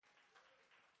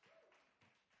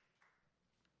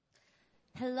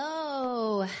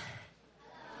Hello.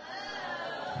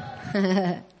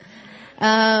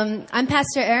 I'm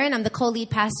Pastor Erin. I'm the co-lead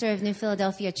pastor of New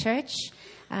Philadelphia Church.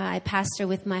 I pastor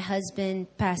with my husband,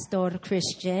 Pastor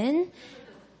Christian.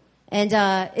 And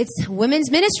it's Women's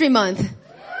Ministry Month.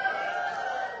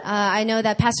 I know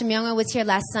that Pastor Myungha was here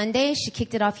last Sunday. She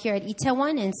kicked it off here at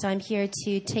Itaewon. And so I'm here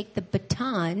to take the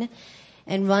baton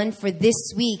and run for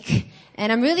this week.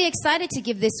 And I'm really excited to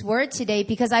give this word today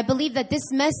because I believe that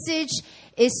this message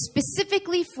is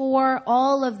specifically for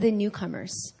all of the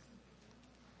newcomers.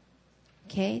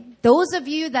 Okay? Those of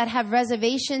you that have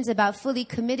reservations about fully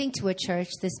committing to a church,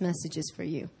 this message is for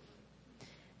you.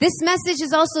 This message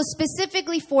is also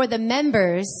specifically for the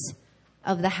members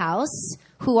of the house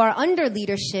who are under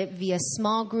leadership via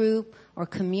small group or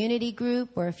community group,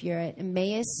 or if you're at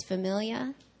Emmaus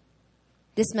Familia,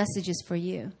 this message is for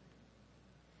you.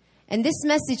 And this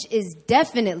message is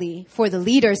definitely for the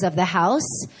leaders of the house.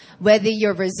 Whether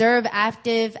you're reserve,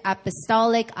 active,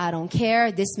 apostolic, I don't care.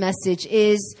 This message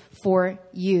is for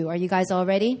you. Are you guys all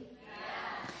ready?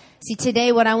 Yeah. See,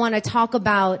 today what I want to talk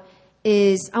about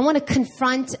is I want to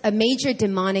confront a major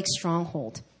demonic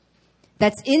stronghold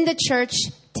that's in the church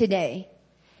today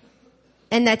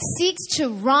and that seeks to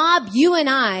rob you and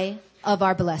I of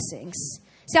our blessings.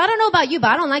 See, I don't know about you, but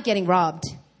I don't like getting robbed.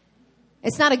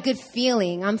 It's not a good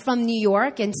feeling. I'm from New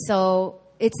York, and so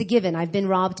it's a given. I've been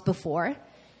robbed before.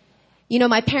 You know,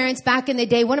 my parents back in the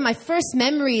day, one of my first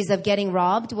memories of getting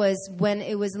robbed was when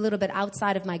it was a little bit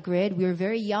outside of my grid. We were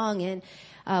very young, and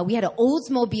we had an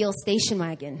Oldsmobile station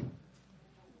wagon.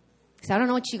 So I don't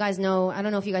know what you guys know. I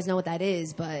don't know if you guys know what that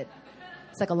is, but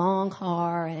it's like a long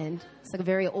car, and it's like a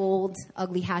very old,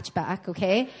 ugly hatchback,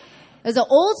 okay? It was an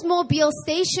Oldsmobile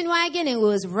station wagon. It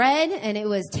was red, and it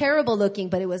was terrible looking,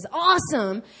 but it was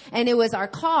awesome, and it was our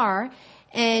car.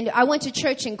 And I went to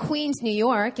church in Queens, New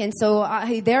York, and so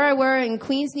there I were in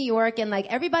Queens, New York, and like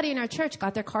everybody in our church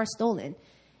got their car stolen,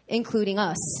 including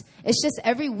us. It's just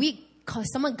every week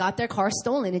someone got their car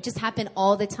stolen. It just happened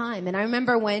all the time. And I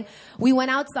remember when we went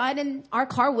outside and our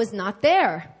car was not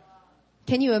there.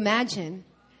 Can you imagine?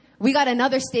 We got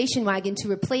another station wagon to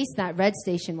replace that red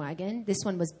station wagon. This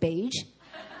one was beige.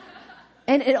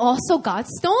 And it also got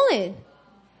stolen.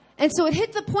 And so it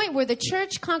hit the point where the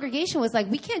church congregation was like,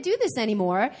 we can't do this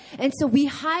anymore. And so we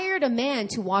hired a man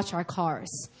to watch our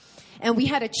cars. And we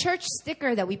had a church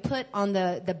sticker that we put on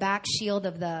the back shield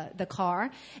of the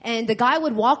car. And the guy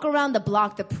would walk around the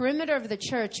block, the perimeter of the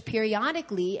church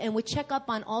periodically, and would check up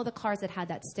on all the cars that had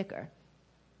that sticker.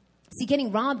 See,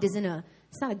 getting robbed it's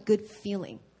not a good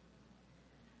feeling.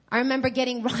 I remember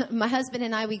my husband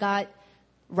and I, we got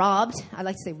robbed. I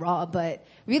like to say robbed, but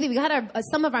really we got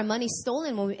some of our money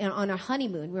stolen on our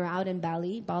honeymoon. We were out in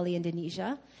Bali,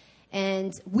 Indonesia.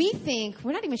 And we're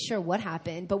not even sure what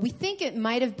happened, but we think it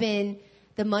might have been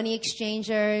the money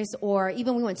exchangers, or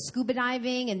even we went scuba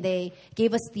diving and they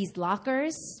gave us these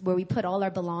lockers where we put all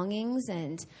our belongings.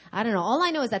 And I don't know. All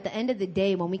I know is at the end of the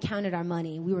day, when we counted our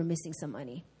money, we were missing some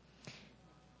money.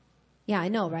 Yeah, I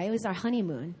know, right? It was our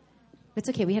honeymoon. It's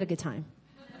okay. We had a good time.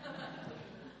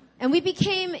 And we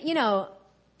became,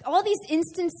 all these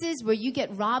instances where you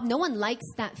get robbed. No one likes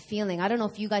that feeling. I don't know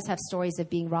if you guys have stories of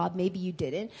being robbed. Maybe you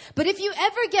didn't. But if you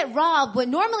ever get robbed, what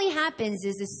normally happens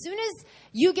is as soon as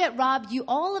you get robbed, you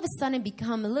all of a sudden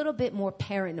become a little bit more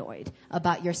paranoid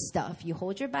about your stuff. You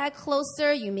hold your bag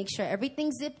closer. You make sure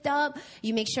everything's zipped up.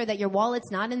 You make sure that your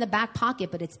wallet's not in the back pocket,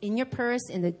 but it's in your purse,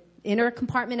 in the inner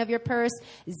compartment of your purse,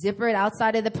 zipper it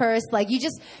outside of the purse. Like, you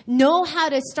just know how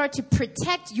to start to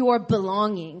protect your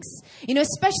belongings.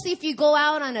 Especially if you go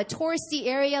out on a touristy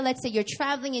area. Let's say you're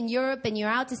traveling in Europe and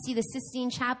you're out to see the Sistine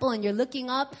Chapel and you're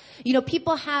looking up.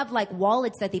 People have like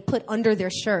wallets that they put under their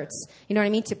shirts. You know what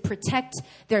I mean? To protect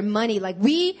their money. Like,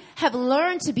 we have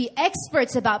learned to be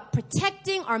experts about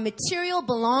protecting our material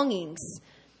belongings.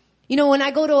 When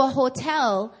I go to a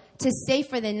hotel to stay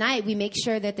for the night, we make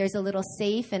sure that there's a little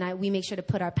safe, and we make sure to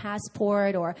put our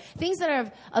passport or things that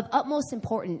are of utmost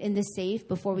importance in the safe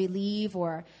before we leave,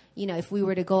 or, if we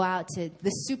were to go out to the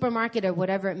supermarket or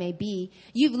whatever it may be.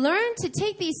 You've learned to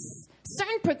take these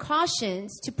certain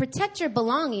precautions to protect your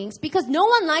belongings because no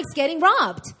one likes getting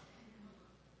robbed.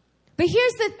 But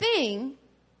here's the thing.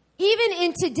 Even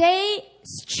in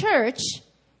today's church,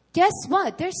 guess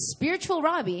what? There's spiritual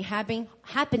robbery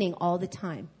happening all the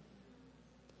time.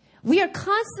 We are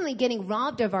constantly getting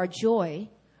robbed of our joy.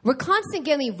 We're constantly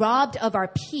getting robbed of our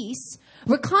peace.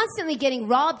 We're constantly getting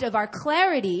robbed of our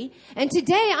clarity. And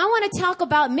today I want to talk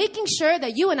about making sure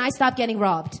that you and I stop getting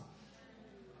robbed.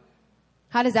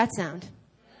 How does that sound?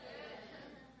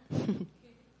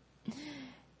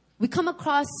 We come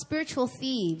across spiritual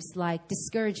thieves like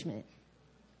discouragement,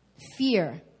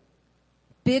 fear,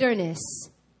 bitterness,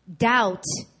 doubt,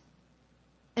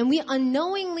 and we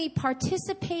unknowingly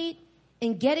participate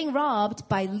in getting robbed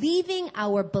by leaving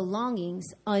our belongings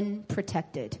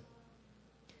unprotected.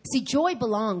 See, joy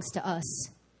belongs to us.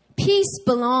 Peace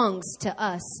belongs to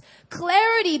us.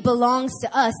 Clarity belongs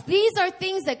to us. These are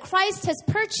things that Christ has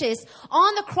purchased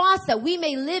on the cross that we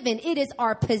may live in. It is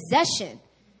our possession.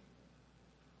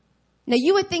 Now,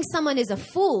 you would think someone is a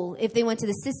fool if they went to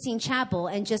the Sistine Chapel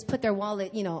and just put their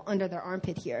wallet, under their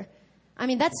armpit here. I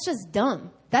mean, that's just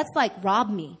dumb. That's like rob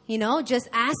me, just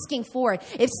asking for it.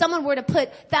 If someone were to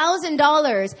put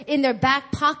 $1,000 in their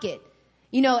back pocket,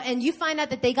 and you find out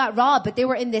that they got robbed, but they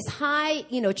were in this high,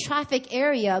 traffic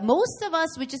area, most of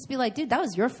us would just be like, dude, that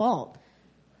was your fault.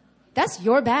 That's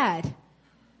your bad.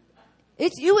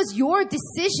 It was your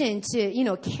decision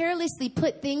to, carelessly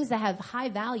put things that have high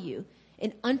value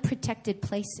in unprotected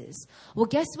places. Well,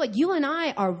 guess what? You and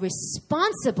I are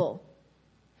responsible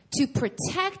to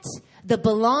protect the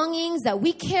belongings that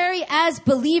we carry as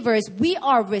believers. We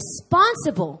are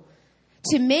responsible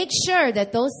to make sure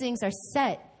that those things are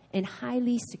set in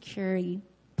highly secure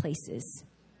places.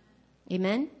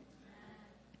 Amen?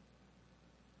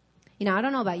 I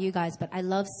don't know about you guys, but I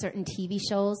love certain TV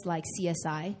shows like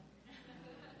CSI,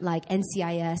 like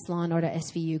NCIS, Law and Order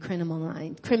SVU,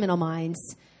 Criminal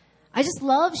Minds. I just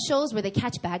love shows where they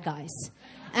catch bad guys.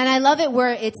 And I love it where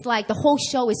it's like the whole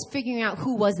show is figuring out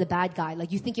who was the bad guy.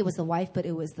 Like you think it was the wife, but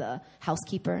it was the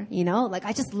housekeeper, Like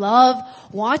I just love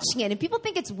watching it. And people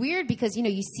think it's weird because,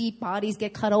 you see bodies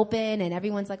get cut open and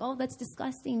everyone's like, oh, that's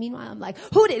disgusting. Meanwhile, I'm like,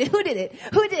 who did it? Who did it?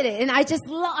 Who did it? And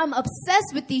I'm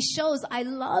obsessed with these shows. I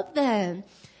love them.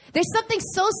 There's something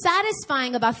so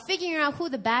satisfying about figuring out who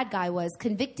the bad guy was,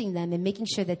 convicting them and making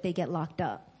sure that they get locked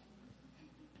up.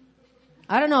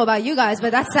 I don't know about you guys,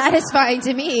 but that's satisfying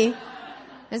to me.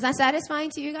 Is that satisfying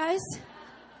to you guys?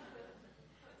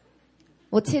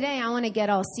 Well, today I want to get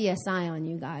all CSI on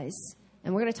you guys.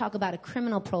 And we're going to talk about a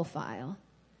criminal profile.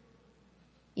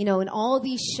 In all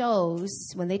these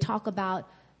shows, when they talk about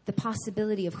the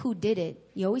possibility of who did it,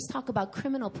 you always talk about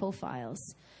criminal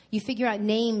profiles. You figure out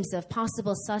names of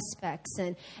possible suspects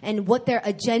and what their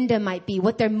agenda might be,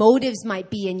 what their motives might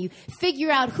be, and you figure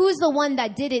out who's the one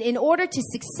that did it in order to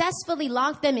successfully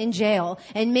lock them in jail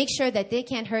and make sure that they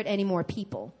can't hurt any more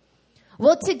people.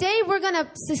 Well, today we're going to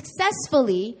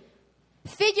successfully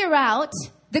figure out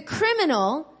the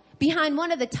criminal behind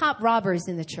one of the top robbers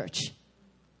in the church.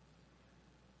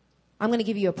 I'm going to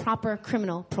give you a proper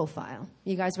criminal profile.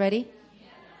 You guys ready? Yeah.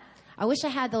 I wish I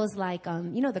had those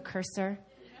the cursor.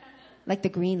 Like the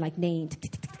green, like named.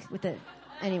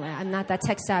 Anyway, I'm not that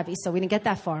tech savvy, so we didn't get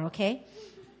that far, okay?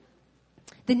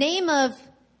 The name of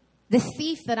the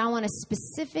thief that I want to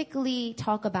specifically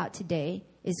talk about today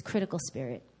is critical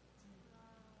spirit.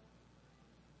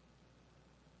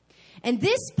 And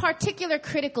this particular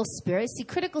critical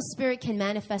spirit can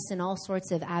manifest in all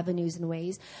sorts of avenues and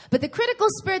ways. But the critical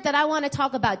spirit that I want to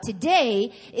talk about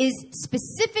today is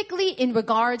specifically in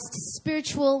regards to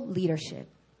spiritual leadership.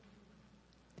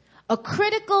 A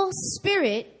critical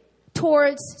spirit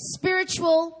towards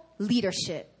spiritual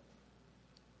leadership.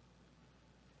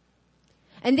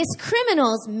 And this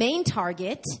criminal's main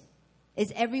target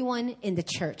is everyone in the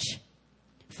church,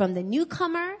 from the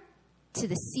newcomer to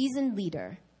the seasoned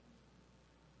leader.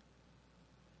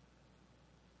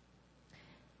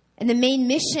 And the main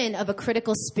mission of a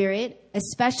critical spirit,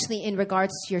 especially in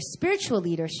regards to your spiritual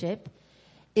leadership,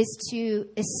 is to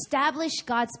establish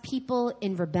God's people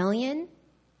in rebellion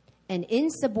and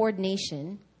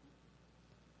insubordination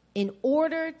in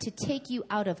order to take you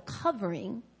out of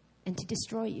covering and to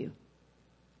destroy you.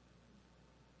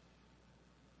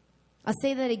 I'll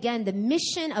say that again. The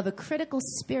mission of a critical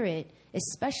spirit,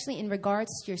 especially in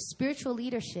regards to your spiritual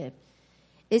leadership,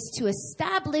 is to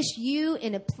establish you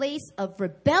in a place of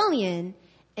rebellion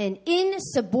and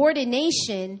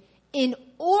insubordination in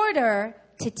order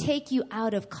to take you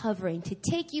out of covering, to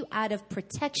take you out of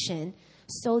protection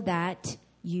so that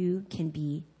you can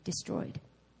be destroyed.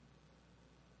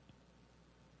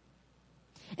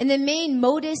 And the main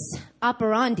modus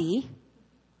operandi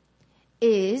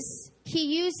is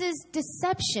he uses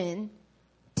deception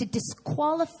to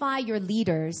disqualify your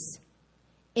leaders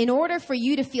in order for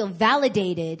you to feel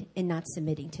validated in not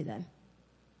submitting to them.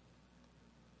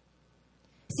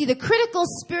 See, the critical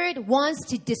spirit wants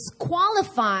to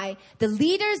disqualify the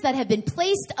leaders that have been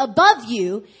placed above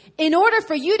you in order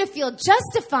for you to feel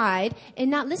justified in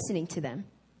not listening to them.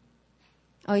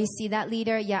 Oh, you see that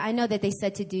leader? Yeah, I know that they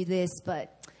said to do this,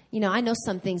 but, I know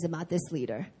some things about this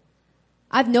leader.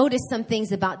 I've noticed some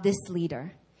things about this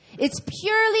leader. It's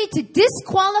purely to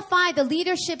disqualify the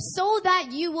leadership so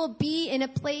that you will be in a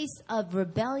place of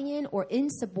rebellion or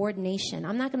insubordination.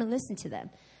 I'm not going to listen to them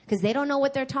because they don't know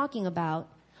what they're talking about.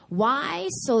 Why?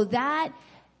 So that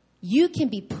you can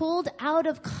be pulled out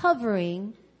of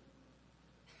covering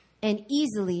and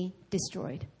easily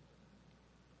destroyed.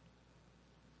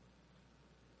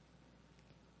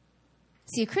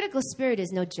 See, a critical spirit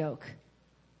is no joke.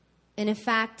 And in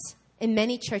fact, in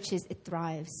many churches, it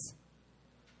thrives.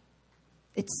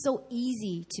 It's so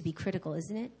easy to be critical,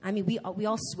 isn't it? I mean, we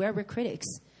all swear we're critics.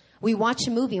 We watch a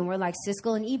movie and we're like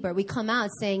Siskel and Ebert. We come out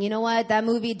saying, you know what? That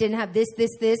movie didn't have this.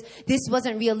 This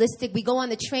wasn't realistic. We go on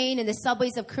the train in the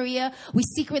subways of Korea. We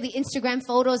secretly Instagram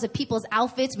photos of people's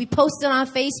outfits. We post it on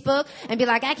Facebook and be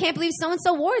like, I can't believe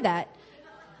so-and-so wore that.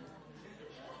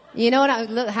 You know what?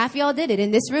 Look, half of y'all did it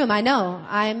in this room. I know.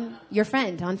 I'm your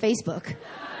friend on Facebook.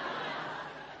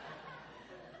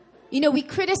 You know, we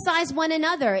criticize one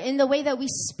another in the way that we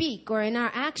speak or in our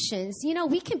actions. You know,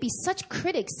 we can be such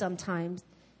critics sometimes.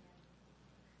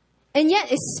 And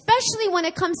yet, especially when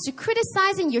it comes to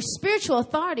criticizing your spiritual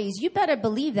authorities, you better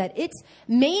believe that its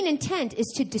main intent is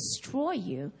to destroy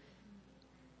you.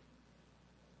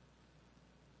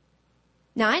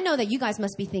 Now, I know that you guys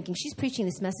must be thinking, she's preaching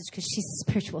this message because she's a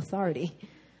spiritual authority.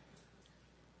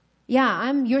 Yeah,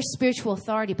 I'm your spiritual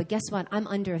authority, but guess what? I'm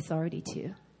under authority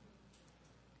too.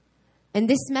 And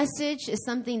this message is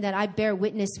something that I bear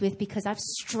witness with because I've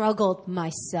struggled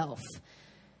myself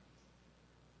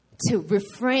to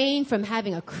refrain from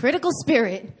having a critical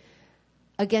spirit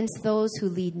against those who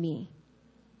lead me.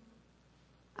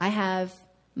 I have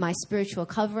my spiritual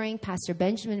covering, Pastor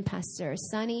Benjamin, Pastor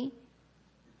Sonny.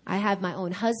 I have my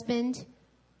own husband.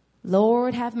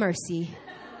 Lord have mercy.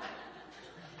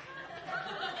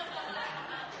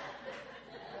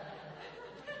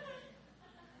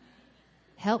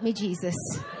 Help me, Jesus.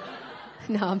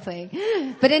 No, I'm playing.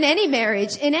 But in any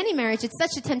marriage, it's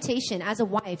such a temptation as a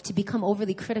wife to become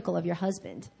overly critical of your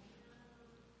husband.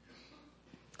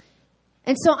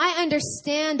 And so I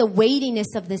understand the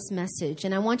weightiness of this message.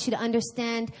 And I want you to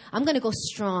understand, I'm going to go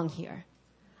strong here.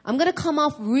 I'm going to come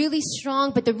off really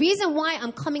strong. But the reason why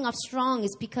I'm coming off strong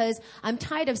is because I'm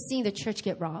tired of seeing the church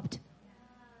get robbed.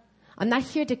 I'm not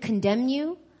here to condemn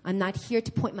you. I'm not here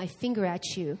to point my finger at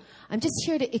you. I'm just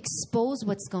here to expose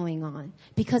what's going on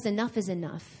because enough is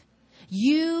enough.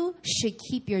 You should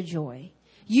keep your joy.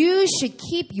 You should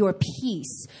keep your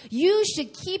peace. You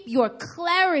should keep your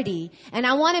clarity. And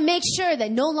I want to make sure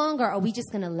that no longer are we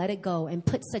just going to let it go and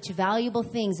put such valuable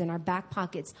things in our back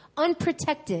pockets,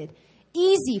 unprotected,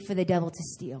 easy for the devil to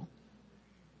steal.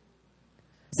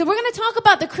 So we're going to talk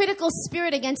about the critical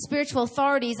spirit against spiritual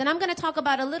authorities, and I'm going to talk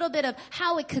about a little bit of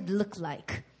how it could look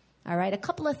like. All right, a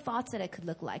couple of thoughts that it could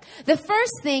look like. The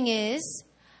first thing is,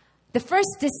 the first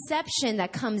deception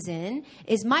that comes in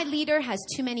is my leader has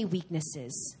too many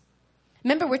weaknesses.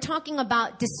 Remember, we're talking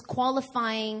about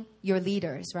disqualifying your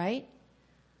leaders, right?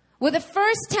 Well, the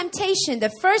first temptation,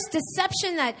 the first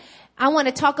deception that I want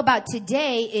to talk about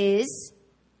today is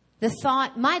the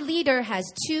thought, my leader has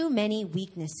too many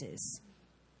weaknesses.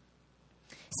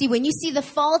 See, when you see the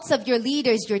faults of your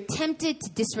leaders, you're tempted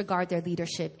to disregard their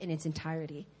leadership in its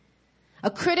entirety. A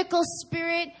critical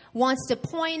spirit wants to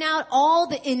point out all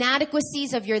the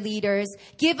inadequacies of your leaders,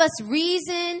 give us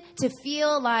reason to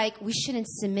feel like we shouldn't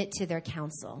submit to their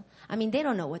counsel. I mean, they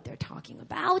don't know what they're talking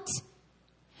about.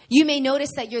 You may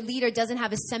notice that your leader doesn't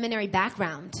have a seminary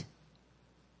background.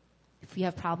 If you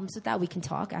have problems with that, we can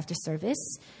talk after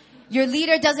service. Your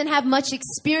leader doesn't have much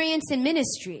experience in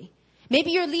ministry.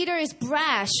 Maybe your leader is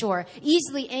brash or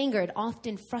easily angered,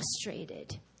 often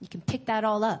frustrated. You can pick that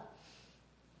all up.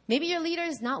 Maybe your leader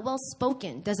is not well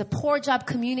spoken, does a poor job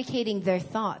communicating their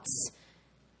thoughts.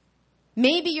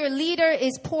 Maybe your leader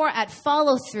is poor at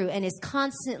follow through and is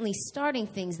constantly starting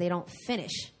things they don't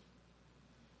finish.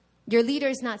 Your leader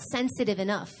is not sensitive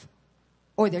enough,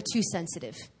 or they're too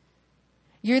sensitive.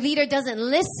 Your leader doesn't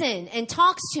listen and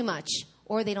talks too much,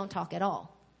 or they don't talk at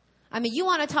all. I mean, you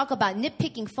want to talk about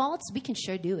nitpicking faults? We can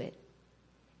sure do it.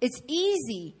 It's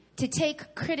easy to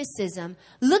take criticism,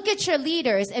 look at your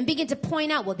leaders and begin to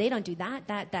point out, well, they don't do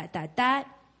that,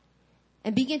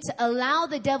 and begin to allow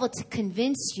the devil to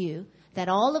convince you that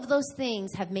all of those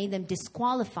things have made them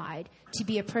disqualified to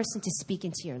be a person to speak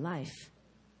into your life.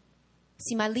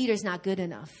 See, my leader's not good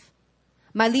enough.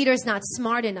 My leader's not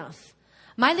smart enough.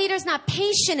 My leader's not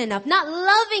patient enough, not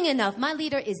loving enough. My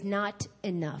leader is not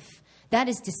enough. That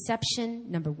is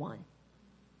deception number one.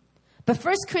 But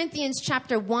 1 Corinthians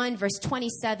chapter 1, verse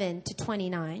 27 to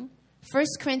 29. 1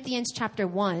 Corinthians chapter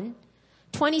 1,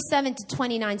 27 to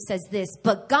 29 says this,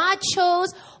 but God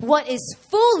chose what is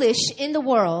foolish in the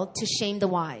world to shame the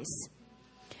wise.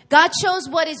 God chose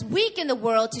what is weak in the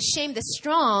world to shame the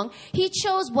strong. He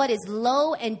chose what is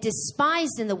low and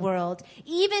despised in the world,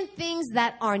 even things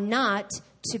that are not,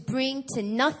 to bring to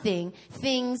nothing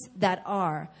things that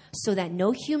are, so that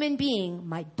no human being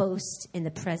might boast in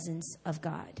the presence of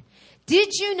God.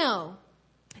 Did you know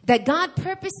that God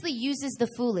purposely uses the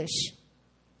foolish?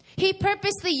 He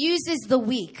purposely uses the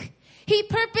weak. He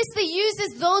purposely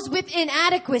uses those with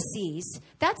inadequacies.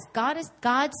 That's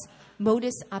God's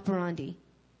modus operandi.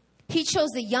 He chose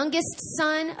the youngest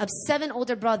son of 7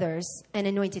 older brothers and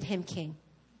anointed him king.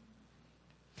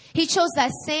 He chose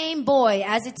that same boy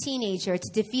as a teenager to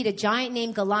defeat a giant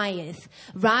named Goliath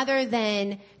rather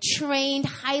than trained,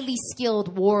 highly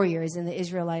skilled warriors in the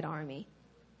Israelite army.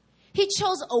 He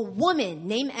chose a woman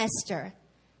named Esther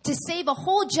to save a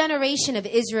whole generation of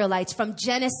Israelites from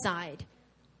genocide.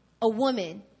 A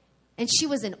woman, and she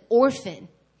was an orphan.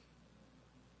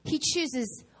 He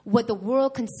chooses what the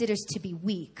world considers to be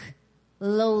weak,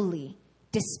 lowly,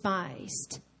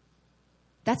 despised.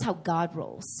 That's how God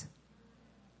rolls.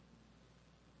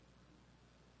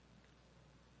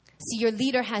 See, your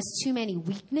leader has too many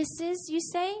weaknesses, you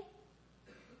say?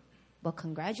 Well,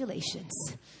 congratulations.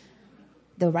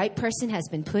 The right person has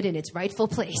been put in its rightful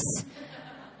place.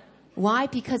 Why?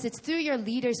 Because it's through your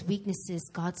leader's weaknesses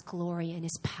God's glory and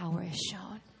his power is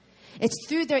shown. It's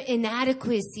through their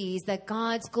inadequacies that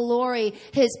God's glory,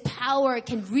 his power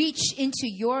can reach into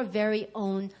your very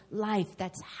own life.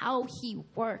 That's how he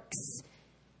works.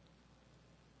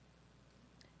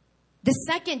 The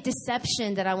second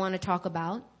deception that I want to talk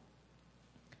about,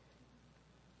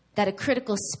 that a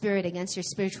critical spirit against your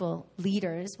spiritual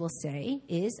leaders will say,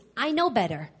 is, I know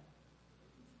better.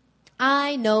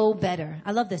 I know better.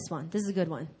 I love this one. This is a good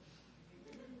one.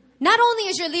 Not only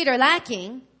is your leader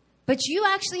lacking, but you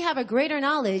actually have a greater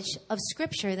knowledge of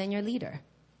Scripture than your leader.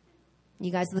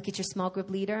 You guys look at your small group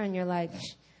leader and you're like,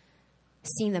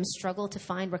 seeing them struggle to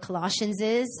find where Colossians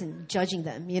is and judging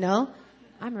them, you know?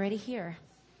 I'm already here.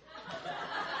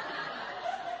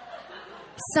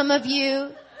 Some of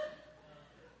you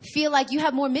feel like you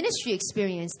have more ministry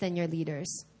experience than your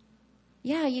leaders.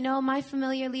 Yeah, you know, my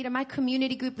familiar leader, my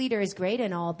community group leader is great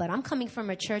and all, but I'm coming from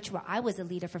a church where I was a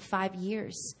leader for 5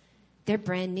 years. They're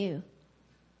brand new.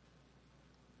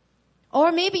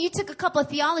 Or maybe you took a couple of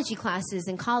theology classes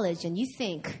in college and you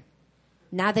think,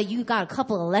 now that you got a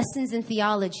couple of lessons in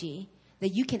theology, that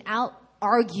you can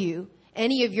out-argue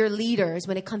any of your leaders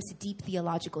when it comes to deep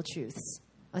theological truths.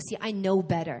 Oh, see, I know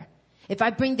better. If I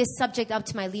bring this subject up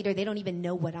to my leader, they don't even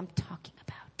know what I'm talking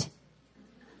about.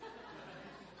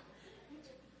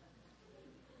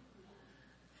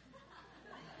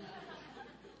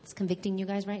 It's convicting you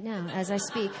guys right now as I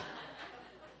speak.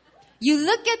 You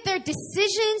look at their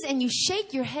decisions and you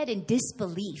shake your head in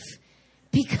disbelief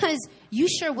because you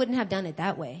sure wouldn't have done it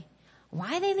that way.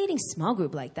 Why are they leading small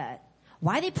group like that?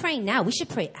 Why are they praying now? We should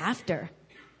pray after.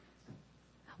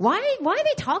 Why are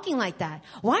they talking like that?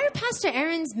 Why are Pastor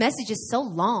Erin's messages so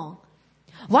long?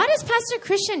 Why does Pastor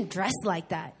Christian dress like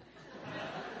that?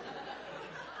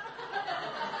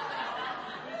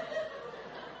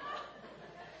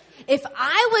 If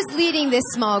I was leading this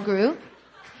small group,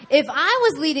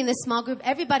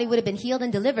 everybody would have been healed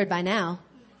and delivered by now.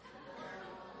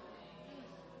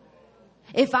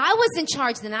 If I was in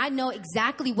charge, then I'd know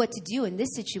exactly what to do in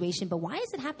this situation. But why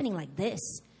is it happening like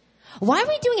this? Why are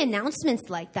we doing announcements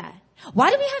like that?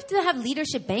 Why do we have to have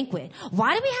leadership banquet?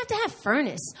 Why do we have to have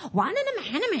furnace?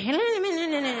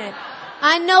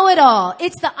 I know it all.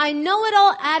 It's the I know it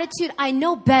all attitude. I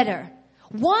know better.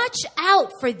 Watch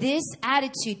out for this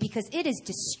attitude because it is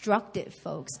destructive,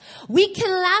 folks. We can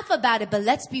laugh about it, but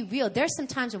let's be real. There's some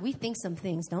times where we think some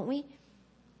things, don't we?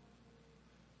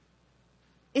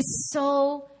 It's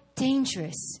so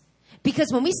dangerous.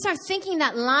 Because when we start thinking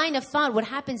that line of thought, what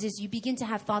happens is you begin to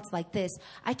have thoughts like this.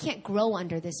 I can't grow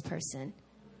under this person.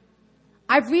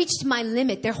 I've reached my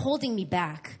limit. They're holding me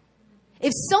back.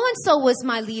 If so-and-so was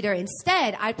my leader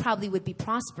instead, I probably would be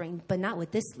prospering, but not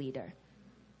with this leader.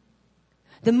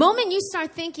 The moment you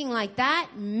start thinking like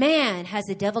that, man, has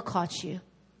the devil caught you.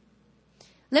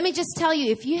 Let me just tell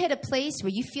you, if you hit a place where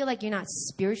you feel like you're not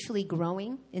spiritually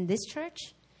growing in this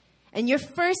church, and your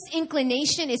first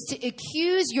inclination is to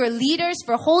accuse your leaders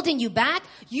for holding you back,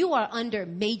 you are under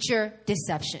major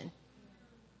deception.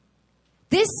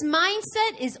 This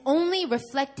mindset is only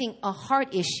reflecting a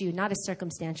heart issue, not a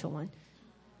circumstantial one.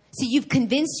 So you've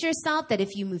convinced yourself that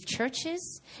if you move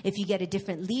churches, if you get a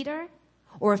different leader,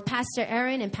 or if Pastor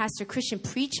Erin and Pastor Christian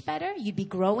preach better, you'd be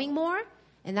growing more,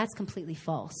 and that's completely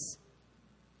false.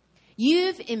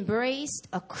 You've embraced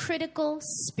a critical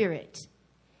spirit.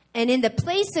 And in the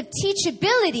place of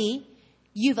teachability,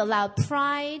 you've allowed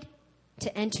pride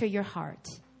to enter your heart.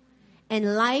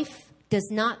 And life does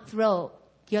not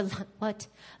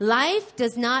Life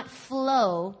does not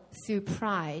flow through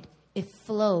pride. It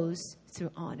flows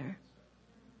through honor.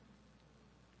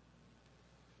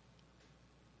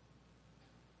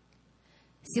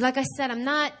 See, like I said, I'm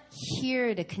not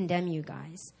here to condemn you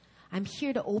guys. I'm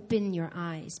here to open your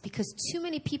eyes because too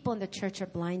many people in the church are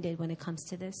blinded when it comes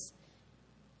to this.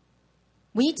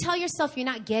 When you tell yourself you're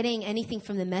not getting anything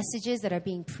from the messages that are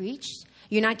being preached,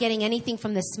 you're not getting anything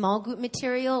from the small group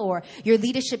material, or your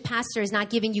leadership pastor is not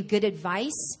giving you good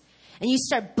advice, and you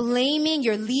start blaming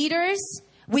your leaders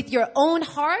with your own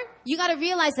heart, you got to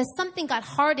realize that something got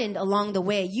hardened along the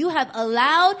way. You have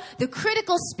allowed the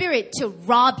critical spirit to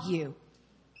rob you.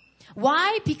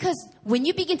 Why? Because when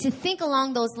you begin to think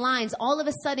along those lines, all of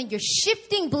a sudden you're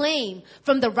shifting blame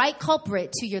from the right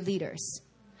culprit to your leaders.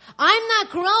 I'm not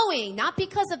growing, not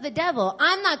because of the devil.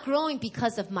 I'm not growing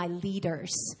because of my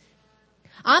leaders.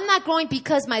 I'm not growing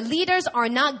because my leaders are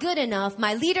not good enough.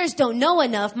 My leaders don't know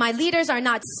enough. My leaders are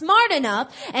not smart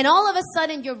enough. And all of a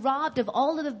sudden you're robbed of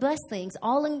all of the blessings,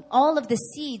 all of the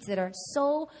seeds that are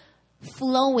so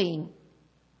flowing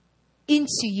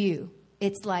into you.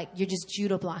 It's like you're just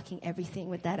judo blocking everything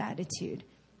with that attitude.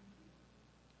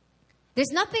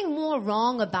 There's nothing more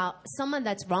wrong about someone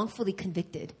that's wrongfully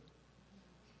convicted.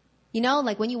 You know,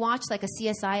 like when you watch like a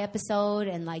CSI episode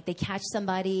and like they catch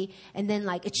somebody and then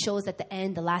like it shows at the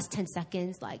end, the last 10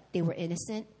 seconds, like they were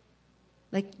innocent.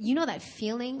 Like, you know that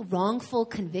feeling, wrongful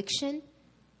conviction?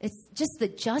 It's just the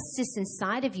justice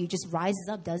inside of you just rises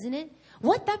up, doesn't it?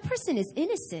 What? That person is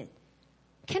innocent.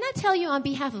 Can I tell you on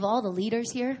behalf of all the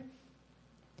leaders here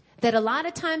that a lot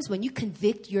of times when you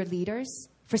convict your leaders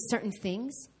for certain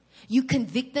things, you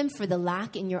convict them for the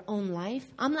lack in your own life.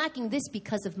 I'm lacking this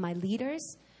because of my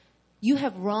leaders. You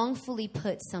have wrongfully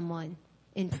put someone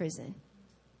in prison.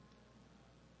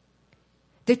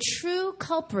 The true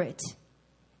culprit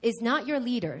is not your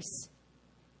leaders.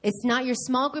 It's not your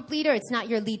small group leader. It's not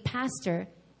your lead pastor.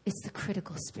 It's the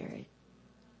critical spirit.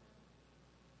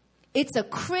 It's a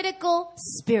critical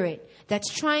spirit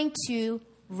that's trying to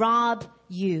rob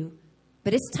you.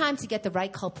 But it's time to get the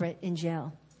right culprit in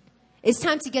jail. It's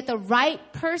time to get the right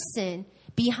person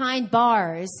behind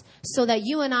bars so that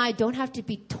you and I don't have to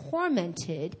be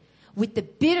tormented with the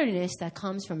bitterness that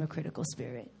comes from a critical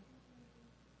spirit.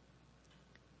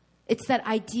 It's that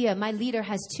idea, my leader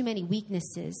has too many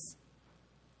weaknesses,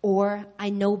 or I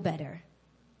know better.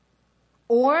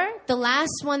 Or the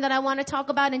last one that I want to talk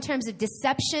about in terms of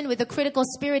deception with a critical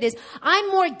spirit is I'm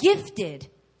more gifted,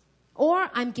 or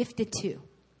I'm gifted too.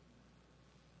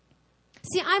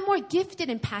 See, I'm more gifted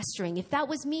in pastoring. If that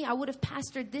was me, I would have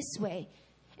pastored this way.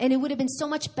 And it would have been so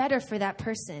much better for that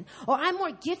person. Or I'm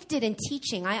more gifted in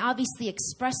teaching. I obviously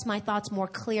express my thoughts more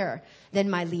clear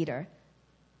than my leader.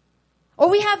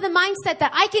 Or we have the mindset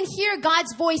that I can hear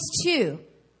God's voice too.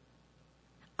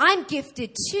 I'm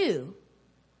gifted too.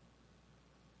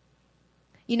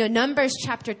 You know, Numbers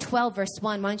chapter 12, verse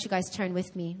 1. Why don't you guys turn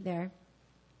with me there?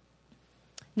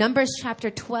 Numbers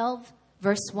chapter 12,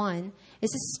 verse 1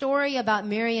 is a story about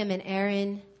Miriam and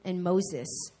Aaron and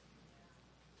Moses.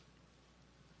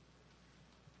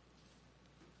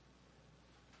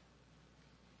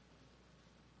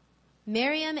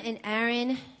 Miriam and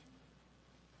Aaron,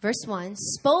 verse 1,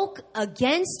 spoke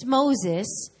against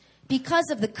Moses because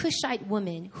of the Cushite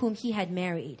woman whom he had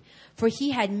married. For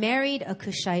he had married a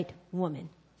Cushite woman.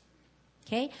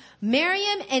 Okay?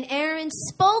 Miriam and Aaron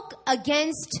spoke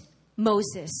against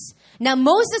Moses. Now,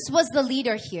 Moses was the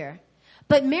leader here.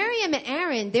 But Miriam and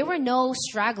Aaron, they were no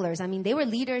stragglers. I mean, they were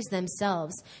leaders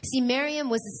themselves. See, Miriam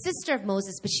was the sister of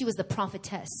Moses, but she was the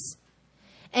prophetess.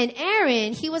 And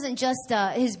Aaron, he wasn't just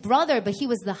his brother, but he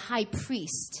was the high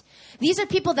priest. These are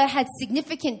people that had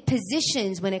significant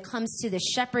positions when it comes to the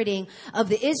shepherding of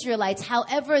the Israelites.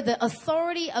 However, the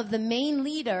authority of the main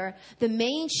leader, the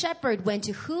main shepherd, went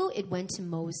to who? It went to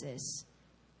Moses.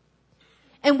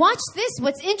 And watch this.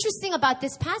 What's interesting about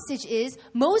this passage is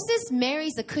Moses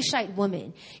marries a Cushite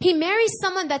woman. He marries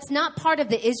someone that's not part of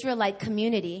the Israelite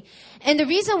community. And the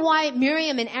reason why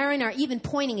Miriam and Aaron are even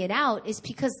pointing it out is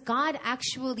because God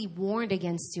actually warned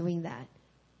against doing that.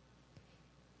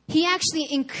 He actually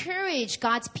encouraged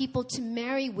God's people to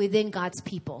marry within God's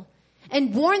people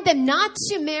and warned them not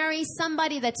to marry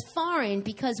somebody that's foreign,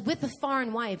 because with a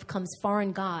foreign wife comes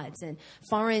foreign gods and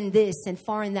foreign this and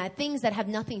foreign that, things that have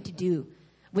nothing to do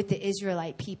with the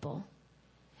Israelite people.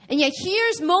 And yet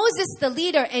here's Moses, the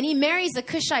leader, and he marries a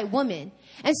Cushite woman.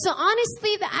 And so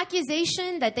honestly, the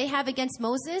accusation that they have against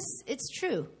Moses, it's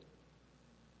true.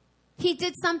 he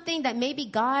did something that maybe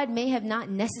God may have not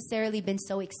necessarily been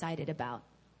so excited about.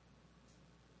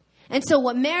 And so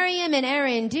what Miriam and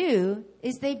Aaron do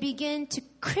is they begin to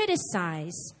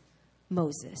criticize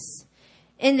Moses.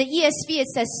 In the ESV, it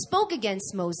says spoke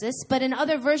against Moses, but in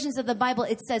other versions of the Bible,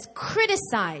 it says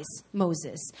criticize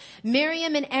Moses.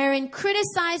 Miriam and Aaron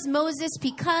criticized Moses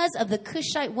because of the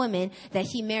Cushite woman that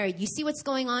he married. You see what's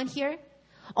going on here?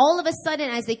 All of a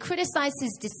sudden, as they criticize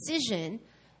his decision,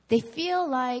 they feel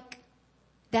like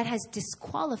that has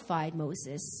disqualified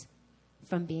Moses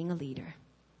from being a leader.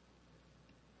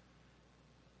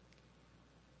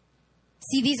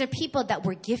 See, these are people that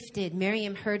were gifted.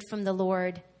 Miriam heard from the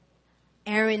Lord.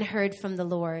 Aaron heard from the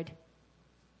Lord.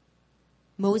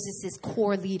 Moses'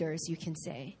 core leaders, you can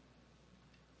say.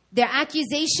 Their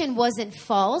accusation wasn't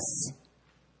false.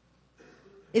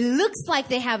 It looks like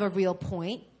they have a real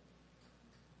point.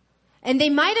 And they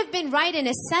might have been right in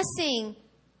assessing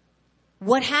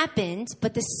what happened,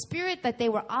 but the spirit that they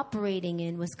were operating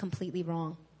in was completely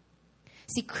wrong.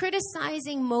 See,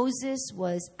 criticizing Moses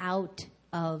was out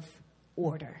of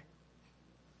order.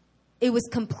 It was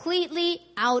completely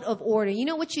out of order. You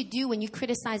know what you do when you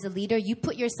criticize a leader? You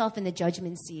put yourself in the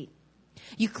judgment seat.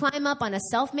 You climb up on a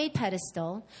self-made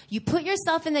pedestal. You put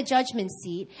yourself in the judgment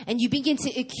seat and you begin to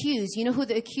accuse. You know who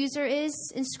the accuser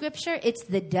is in Scripture? It's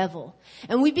the devil.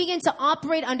 And we begin to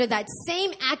operate under that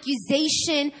same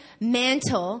accusation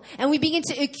mantle. And we begin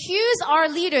to accuse our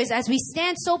leaders as we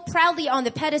stand so proudly on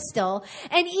the pedestal.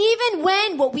 And even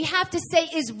when what we have to say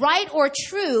is right or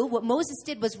true, what Moses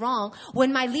did was wrong.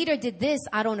 When my leader did this,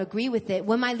 I don't agree with it.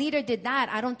 When my leader did that,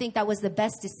 I don't think that was the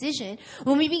best decision.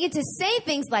 When we begin to say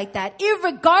things like that,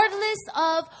 regardless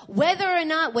of whether or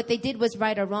not what they did was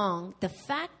right or wrong, the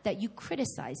fact that you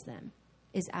criticize them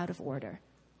is out of order.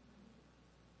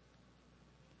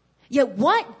 Yet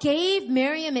what gave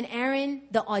Miriam and Aaron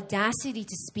the audacity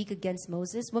to speak against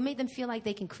Moses? What made them feel like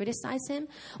they can criticize him?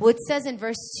 Well, it says in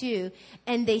verse 2,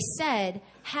 and they said,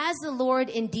 has the Lord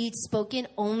indeed spoken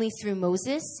only through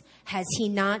Moses? Has he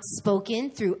not spoken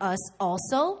through us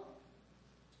also?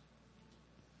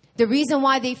 The reason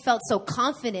why they felt so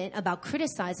confident about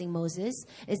criticizing Moses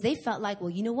is they felt like, well,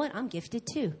 you know what? I'm gifted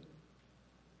too.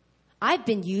 I've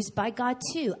been used by God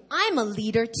too. I'm a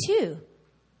leader too.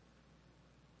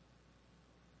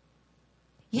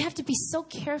 You have to be so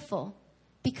careful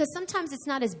because sometimes it's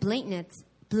not as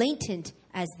blatant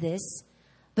as this,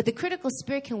 but the critical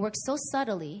spirit can work so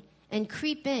subtly and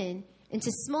creep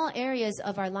into small areas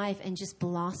of our life and just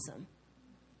blossom.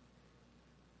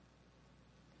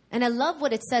 And I love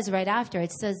what it says right after.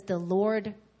 It says, the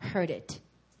Lord heard it.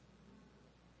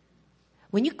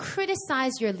 When you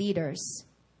criticize your leaders,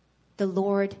 the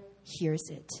Lord hears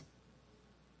it.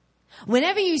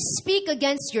 Whenever you speak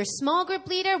against your small group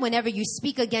leader, whenever you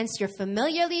speak against your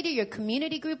familiar leader, your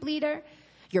community group leader,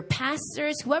 your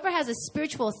pastors, whoever has a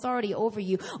spiritual authority over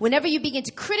you, whenever you begin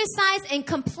to criticize and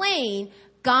complain,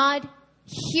 God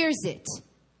hears it.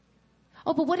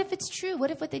 Oh, but what if it's true?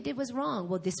 What if what they did was wrong?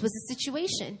 Well, this was the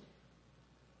situation.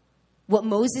 What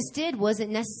Moses did wasn't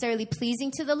necessarily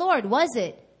pleasing to the Lord, was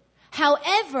it?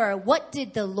 However, what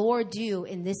did the Lord do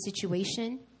in this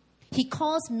situation? He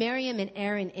calls Miriam and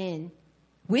Aaron in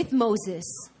with Moses,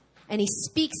 and he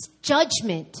speaks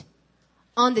judgment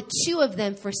on the two of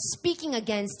them for speaking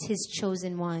against his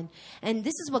chosen one. And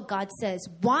this is what God says.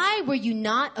 Why were you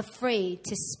not afraid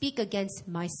to speak against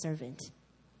my servant?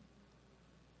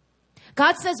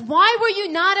 God says, why were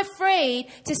you not afraid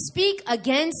to speak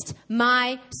against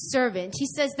my servant? He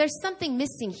says, there's something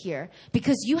missing here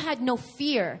because you had no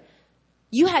fear.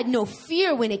 You had no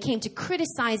fear when it came to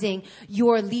criticizing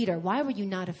your leader. Why were you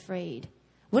not afraid?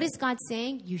 What is God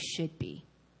saying? You should be.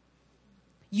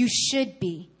 You should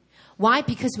be. Why?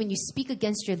 Because when you speak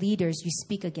against your leaders, you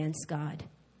speak against God.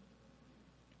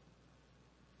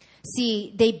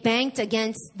 See, they banked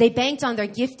on their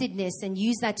giftedness and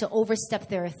used that to overstep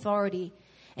their authority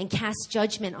and cast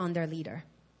judgment on their leader.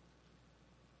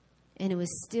 And it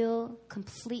was still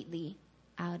completely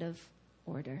out of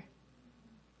order.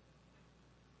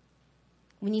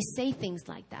 When you say things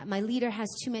like that, my leader has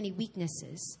too many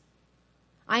weaknesses.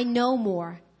 I know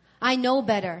more. I know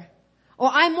better. Or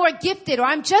I'm more gifted, or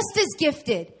I'm just as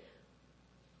gifted.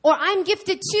 Or I'm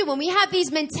gifted too. When we have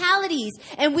these mentalities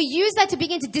and we use that to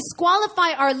begin to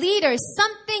disqualify our leaders,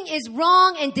 something is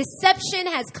wrong and deception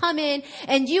has come in,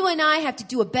 and you and I have to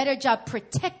do a better job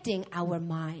protecting our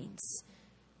minds.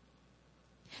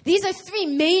 These are three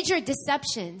major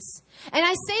deceptions. And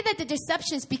I say that the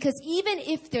deceptions because even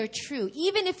if they're true,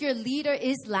 even if your leader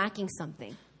is lacking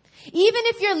something, even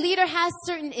if your leader has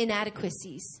certain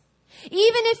inadequacies,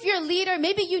 Even if your leader,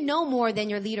 maybe you know more than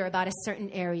your leader about a certain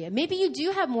area. Maybe you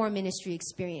do have more ministry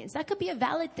experience. That could be a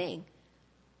valid thing.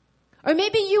 Or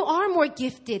maybe you are more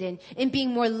gifted in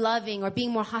being more loving or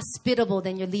being more hospitable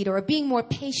than your leader or being more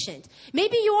patient.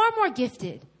 Maybe you are more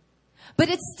gifted. But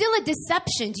it's still a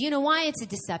deception. Do you know why it's a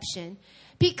deception?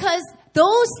 Because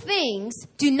those things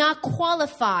do not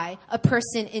qualify a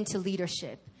person into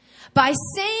leadership. By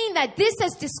saying that this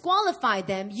has disqualified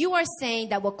them, you are saying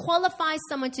that what qualifies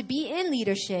someone to be in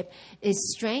leadership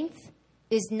is strength,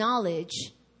 is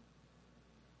knowledge,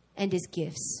 and is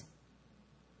gifts.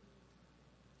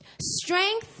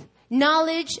 Strength,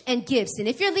 knowledge, and gifts. And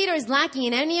if your leader is lacking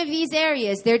in any of these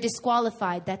areas, they're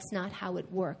disqualified. That's not how it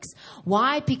works.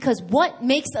 Why? Because what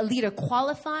makes a leader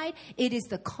qualified? It is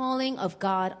the calling of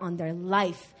God on their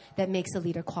life that makes a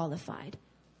leader qualified.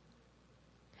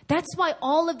 That's why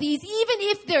all of these, even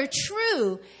if they're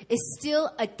true, is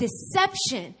still a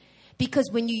deception. Because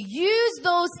when you use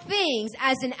those things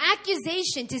as an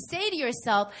accusation to say to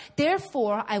yourself,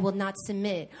 therefore I will not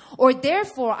submit, or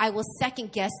therefore I will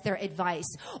second guess their advice,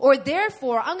 or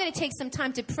therefore I'm going to take some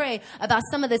time to pray about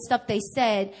some of the stuff they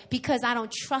said because I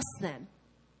don't trust them.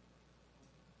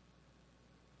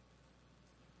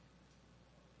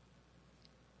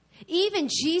 Even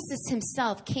Jesus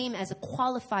himself came as a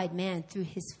qualified man through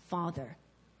his Father.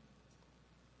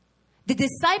 The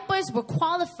disciples were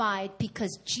qualified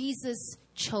because Jesus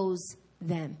chose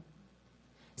them.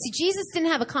 See, Jesus didn't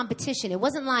have a competition. It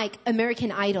wasn't like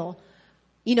American Idol.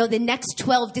 You know, the next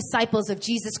 12 disciples of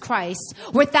Jesus Christ,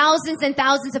 where thousands and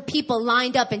thousands of people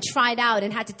lined up and tried out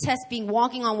and had to test being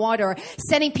walking on water or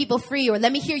setting people free, or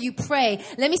let me hear you pray.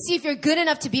 Let me see if you're good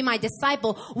enough to be my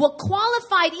disciple. What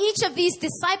qualified each of these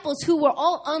disciples, who were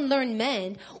all unlearned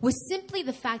men, was simply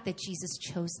the fact that Jesus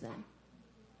chose them.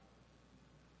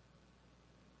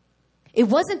 It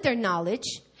wasn't their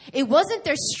knowledge. It wasn't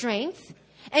their strength.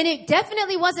 And it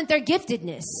definitely wasn't their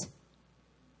giftedness.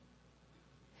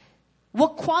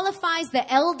 What qualifies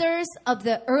the elders of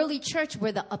the early church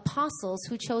were the apostles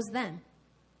who chose them.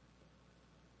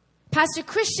 Pastor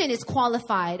Christian is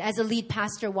qualified as a lead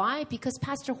pastor. Why? Because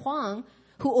Pastor Huang,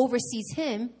 who oversees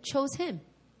him, chose him.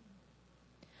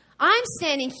 I'm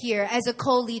standing here as a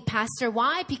co-lead pastor.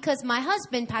 Why? Because my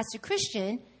husband, Pastor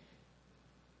Christian,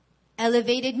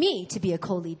 elevated me to be a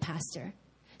co-lead pastor.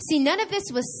 See, none of this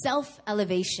was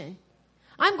self-elevation.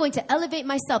 I'm going to elevate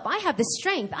myself. I have the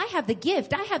strength. I have the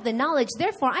gift. I have the knowledge.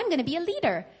 Therefore, I'm going to be a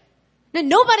leader. Now,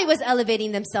 nobody was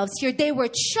elevating themselves here. They were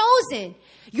chosen.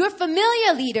 Your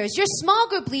familiar leaders, your small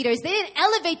group leaders, they didn't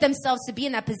elevate themselves to be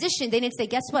in that position. They didn't say,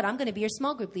 guess what? I'm going to be your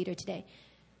small group leader today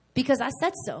because I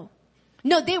said so.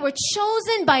 No, they were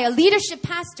chosen by a leadership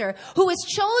pastor who was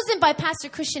chosen by Pastor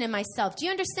Christian and myself. Do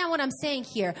you understand what I'm saying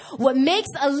here? What makes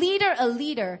a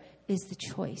leader is the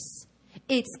choice.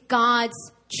 It's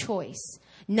God's choice,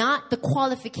 not the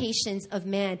qualifications of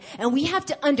man. And we have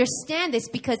to understand this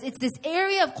because it's this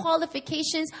area of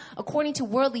qualifications according to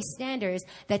worldly standards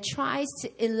that tries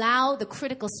to allow the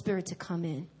critical spirit to come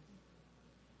in.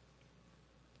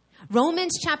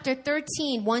 Romans chapter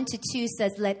 13, 1-2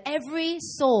 says, let every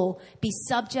soul be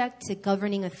subject to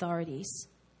governing authorities.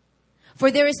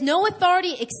 For there is no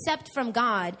authority except from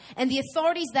God, and the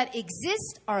authorities that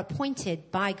exist are appointed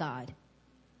by God.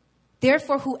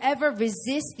 Therefore, whoever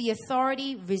resists the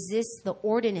authority resists the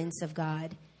ordinance of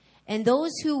God. And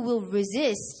those who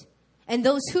resist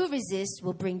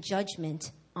will bring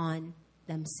judgment on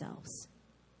themselves.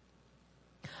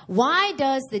 Why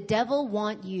does the devil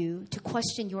want you to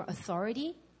question your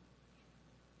authority?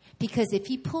 Because if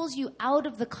he pulls you out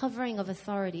of the covering of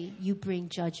authority, you bring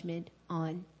judgment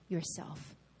on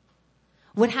yourself.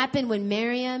 What happened when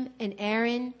Miriam and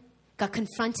Erin got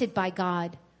confronted by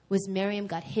God was Miriam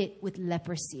got hit with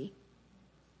leprosy.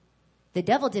 The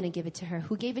devil didn't give it to her.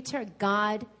 Who gave it to her?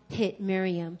 God hit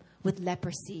Miriam with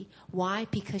leprosy. Why?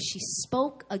 Because she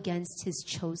spoke against his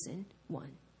chosen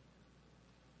one.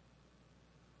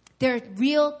 There are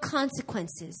real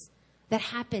consequences that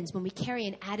happens when we carry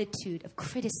an attitude of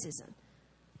criticism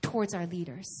towards our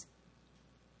leaders.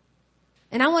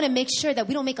 And I want to make sure that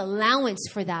we don't make allowance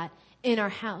for that in our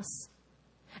house.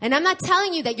 And I'm not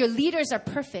telling you that your leaders are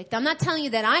perfect. I'm not telling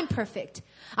you that I'm perfect.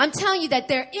 I'm telling you that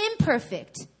they're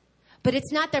imperfect. But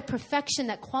it's not their perfection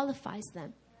that qualifies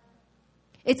them.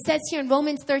 It says here in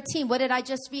Romans 13, what did I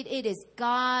just read? It is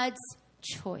God's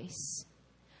choice.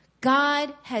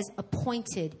 God has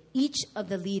appointed each of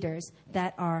the leaders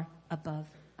that are above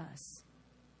us.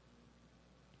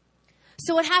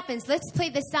 So what happens? Let's play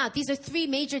this out. These are three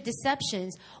major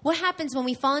deceptions. What happens when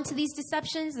we fall into these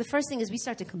deceptions? The first thing is we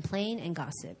start to complain and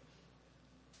gossip.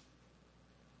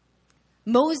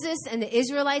 Moses and the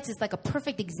Israelites is like a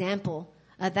perfect example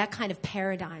of that kind of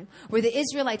paradigm, where the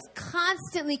Israelites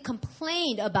constantly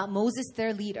complained about Moses,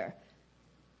 their leader.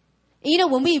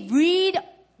 And, when we read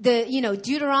the,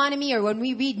 Deuteronomy, or when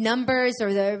we read Numbers,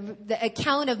 or the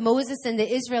account of Moses and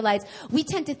the Israelites, we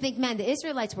tend to think, man, the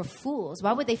Israelites were fools.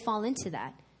 Why would they fall into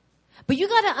that? But you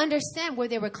got to understand where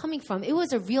they were coming from. It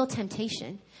was a real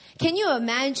temptation. Can you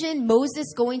imagine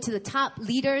Moses going to the top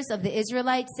leaders of the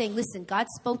Israelites saying, listen, God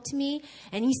spoke to me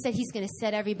and he said he's going to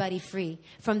set everybody free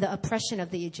from the oppression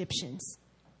of the Egyptians.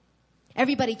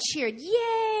 Everybody cheered,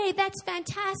 yay, that's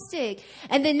fantastic.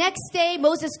 And the next day,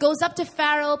 Moses goes up to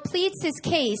Pharaoh, pleads his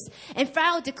case, and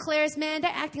Pharaoh declares, man,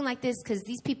 they're acting like this because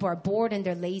these people are bored and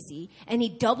they're lazy. And he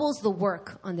doubles the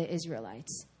work on the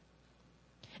Israelites.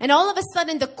 And all of a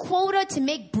sudden, the quota to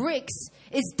make bricks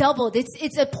is doubled.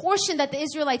 It's a portion that the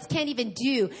Israelites can't even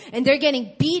do. And they're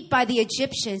getting beat by the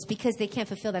Egyptians because they can't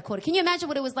fulfill that quota. Can you imagine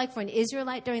what it was like for an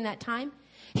Israelite during that time?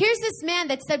 Here's this man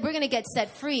that said, we're going to get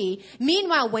set free.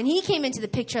 Meanwhile, when he came into the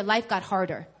picture, life got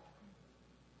harder.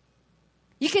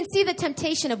 You can see the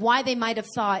temptation of why they might have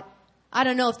thought, I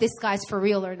don't know if this guy's for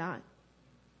real or not.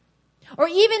 Or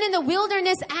even in the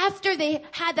wilderness, after they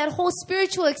had that whole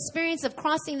spiritual experience of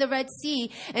crossing the Red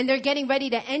Sea and they're getting ready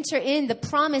to enter in the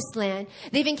promised land,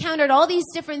 they've encountered all these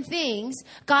different things.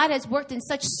 God has worked in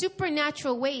such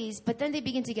supernatural ways, but then they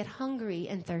begin to get hungry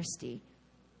and thirsty.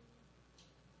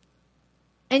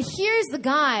 And here's the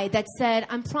guy that said,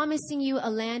 I'm promising you a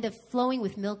land of flowing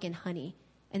with milk and honey,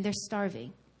 and they're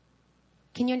starving.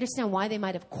 Can you understand why they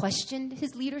might have questioned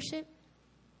his leadership?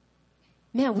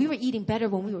 Man, we were eating better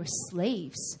when we were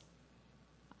slaves.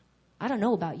 I don't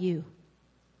know about you.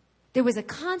 There was a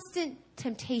constant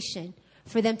temptation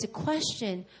for them to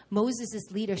question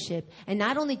Moses' leadership. And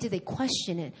not only did they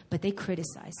question it, but they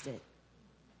criticized it.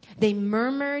 They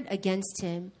murmured against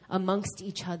him amongst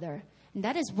each other. And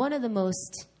that is one of the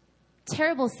most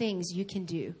terrible things you can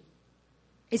do,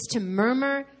 is to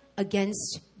murmur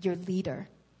against your leader.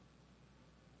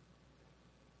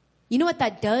 You know what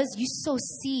that does? You sow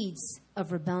seeds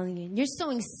of rebellion. You're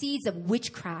sowing seeds of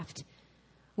witchcraft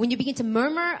when you begin to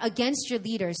murmur against your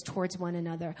leaders towards one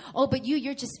another. Oh, but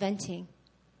you're just venting.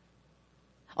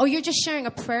 Oh, you're just sharing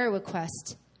a prayer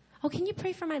request. Oh, can you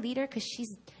pray for my leader because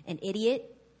she's an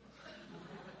idiot?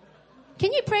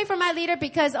 Can you pray for my leader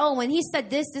because, when he said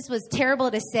this was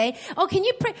terrible to say? Oh, can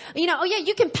you pray?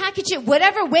 You can package it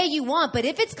whatever way you want, but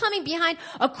if it's coming behind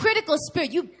a critical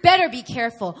spirit, you better be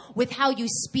careful with how you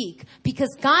speak, because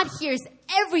God hears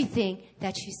everything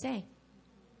that you say.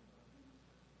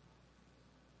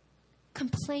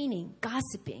 Complaining,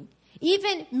 gossiping.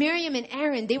 Even Miriam and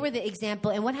Erin, they were the example.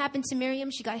 And what happened to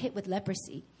Miriam? She got hit with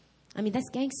leprosy. I mean,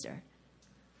 that's gangster.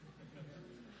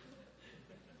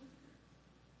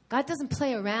 God doesn't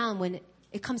play around when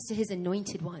it comes to his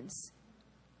anointed ones.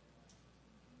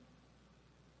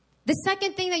 The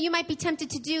second thing that you might be tempted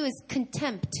to do is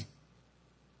contempt.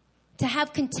 To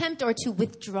have contempt or to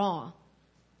withdraw.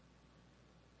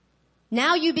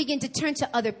 Now you begin to turn to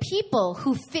other people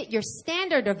who fit your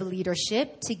standard of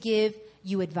leadership to give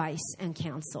you advice and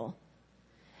counsel.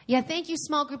 Yeah, thank you,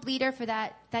 small group leader, for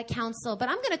that counsel, but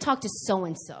I'm going to talk to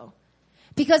so-and-so.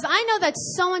 Because I know that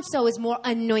so-and-so is more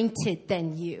anointed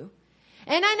than you.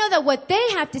 And I know that what they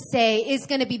have to say is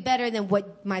going to be better than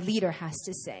what my leader has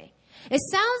to say. It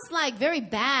sounds like very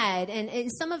bad. And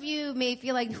some of you may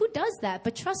feel like, who does that?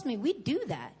 But trust me, we do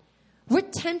that. We're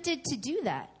tempted to do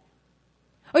that.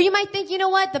 Or you might think, you know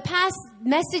what? The past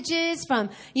messages from,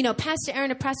 Pastor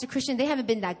Erin or Pastor Christian, they haven't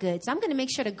been that good. So I'm going to make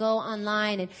sure to go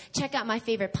online and check out my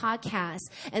favorite podcasts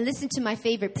and listen to my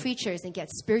favorite preachers and get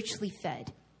spiritually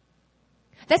fed.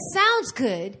 That sounds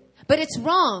good, but it's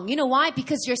wrong. You know why?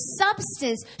 Because your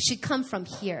substance should come from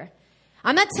here.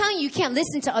 I'm not telling you can't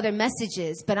listen to other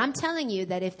messages, but I'm telling you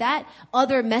that if that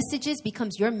other messages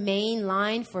becomes your main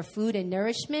line for food and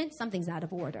nourishment, something's out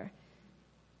of order.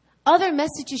 Other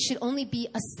messages should only be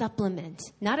a supplement,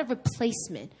 not a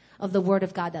replacement of the word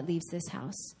of God that leaves this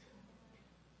house.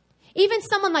 Even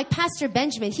someone like Pastor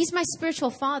Benjamin, he's my spiritual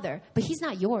father, but he's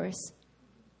not yours.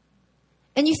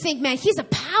 And you think, man, he's a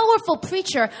powerful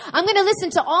preacher. I'm going to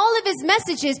listen to all of his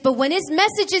messages. But when his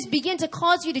messages begin to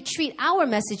cause you to treat our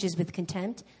messages with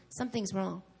contempt, something's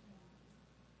wrong.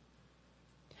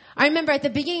 I remember at the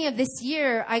beginning of this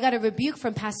year, I got a rebuke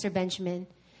from Pastor Benjamin.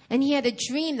 And he had a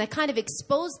dream that kind of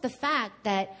exposed the fact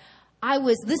that I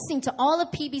was listening to all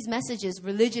of PB's messages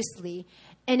religiously.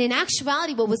 And in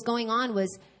actuality, what was going on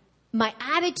was my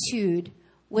attitude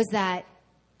was that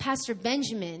Pastor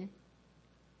Benjamin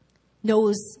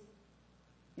knows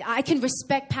I can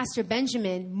respect Pastor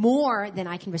Benjamin more than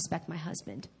I can respect my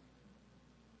husband.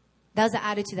 That was the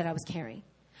attitude that I was carrying.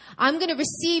 I'm going to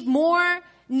receive more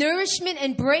nourishment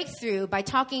and breakthrough by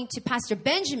talking to Pastor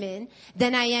Benjamin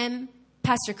than I am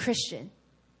Pastor Christian.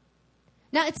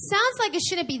 Now, it sounds like it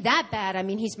shouldn't be that bad. I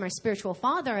mean, he's my spiritual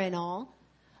father and all.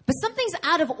 But something's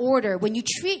out of order when you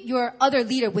treat your other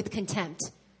leader with contempt.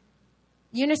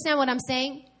 You understand what I'm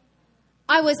saying?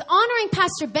 I was honoring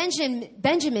Pastor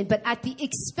Benjamin, but at the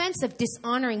expense of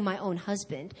dishonoring my own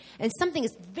husband. And something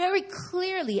is very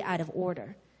clearly out of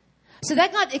order. So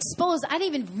that got exposed. I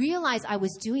didn't even realize I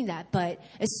was doing that. But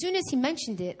as soon as he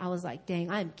mentioned it, I was like, dang,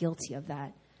 I'm guilty of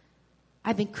that.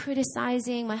 I've been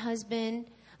criticizing my husband,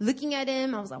 looking at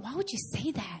him. I was like, why would you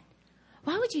say that?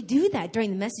 Why would you do that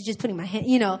during the messages, putting my hand,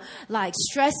 like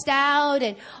stressed out,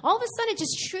 and all of a sudden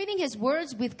just treating his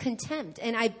words with contempt.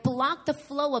 And I blocked the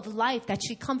flow of life that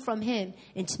should come from him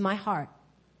into my heart.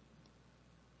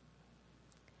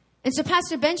 And so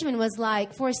Pastor Benjamin was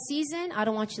like, for a season, I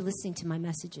don't want you listening to my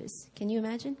messages. Can you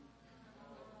imagine?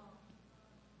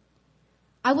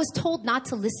 I was told not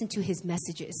to listen to his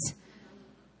messages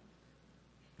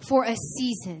for a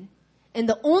season. And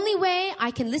the only way I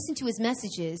can listen to his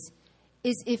messages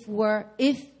is if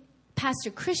Pastor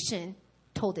Christian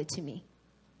told it to me.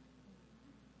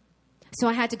 So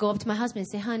I had to go up to my husband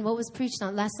and say, hon, what was preached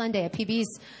on last Sunday at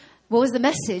PB's? What was the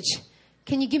message?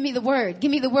 Can you give me the word? Give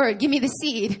me the word. Give me the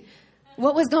seed.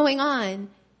 What was going on?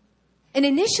 And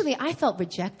initially, I felt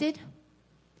rejected.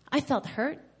 I felt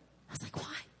hurt. I was like,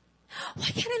 why? Why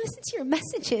can't I listen to your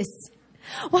messages?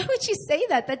 Why would you say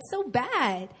that? That's so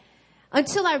bad.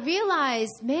 Until I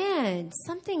realized, man,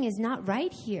 something is not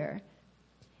right here.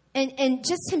 And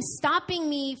just him stopping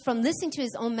me from listening to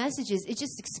his own messages, it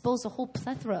just exposed a whole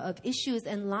plethora of issues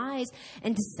and lies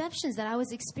and deceptions that I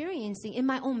was experiencing in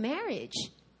my own marriage.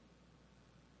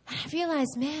 And I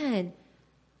realized, man,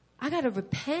 I got to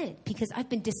repent because I've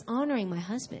been dishonoring my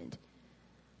husband.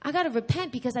 I got to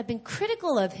repent because I've been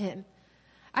critical of him.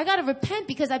 I got to repent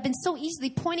because I've been so easily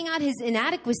pointing out his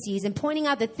inadequacies and pointing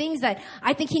out the things that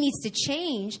I think he needs to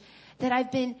change, that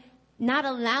I've been not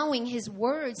allowing his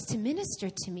words to minister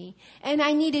to me. And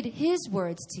I needed his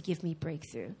words to give me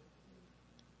breakthrough.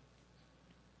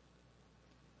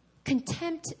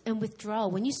 Contempt and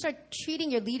withdrawal. When you start treating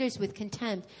your leaders with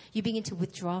contempt, you begin to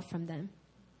withdraw from them.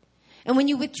 And when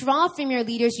you withdraw from your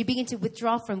leaders, you begin to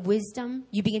withdraw from wisdom.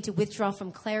 You begin to withdraw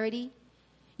from clarity.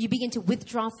 You begin to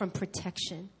withdraw from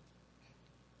protection.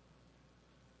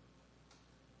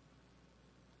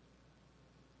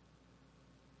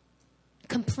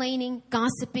 Complaining,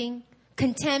 gossiping,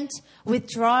 contempt,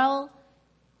 withdrawal,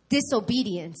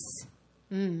 disobedience.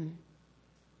 Yeah,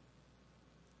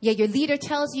 your leader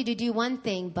tells you to do one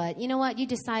thing, but you know what? You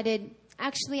decided,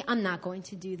 actually, I'm not going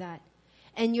to do that.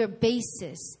 And your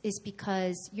basis is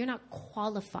because you're not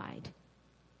qualified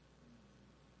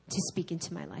to speak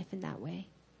into my life in that way.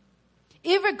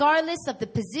 Irregardless of the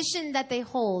position that they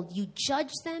hold, you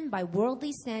judge them by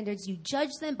worldly standards. You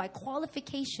judge them by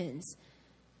qualifications.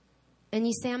 And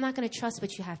you say, I'm not going to trust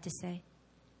what you have to say.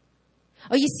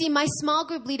 Or you see, my small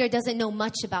group leader doesn't know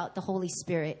much about the Holy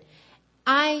Spirit.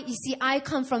 I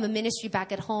come from a ministry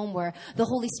back at home where the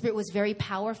Holy Spirit was very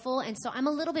powerful. And so I'm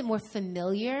a little bit more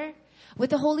familiar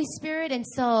with the Holy Spirit. And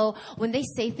so when they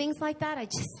say things like that, I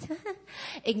just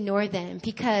ignore them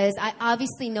because I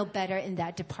obviously know better in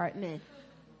that department.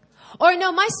 Or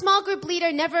no, my small group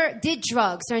leader never did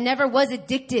drugs or never was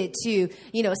addicted to,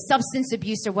 substance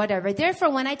abuse or whatever.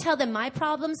 Therefore, when I tell them my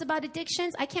problems about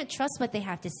addictions, I can't trust what they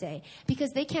have to say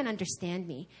because they can't understand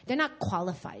me. They're not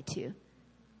qualified to.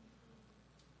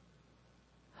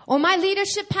 Or my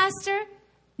leadership pastor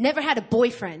never had a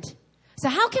boyfriend. So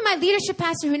how can my leadership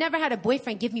pastor who never had a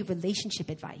boyfriend give me relationship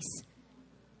advice?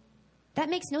 That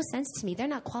makes no sense to me. They're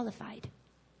not qualified.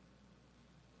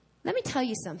 Let me tell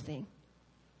you something.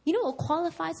 You know what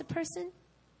qualifies a person?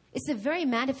 It's the very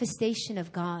manifestation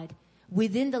of God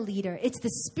within the leader. It's the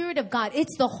Spirit of God.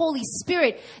 It's the Holy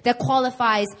Spirit that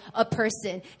qualifies a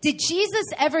person. Did Jesus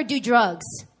ever do drugs?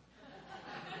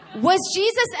 Was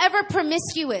Jesus ever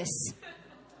promiscuous?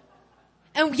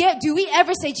 And yet, do we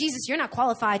ever say, Jesus, you're not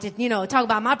qualified to, talk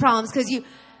about my problems because you...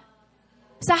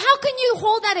 So how can you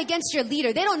hold that against your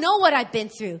leader? They don't know what I've been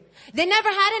through. They never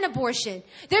had an abortion.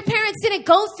 Their parents didn't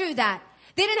go through that.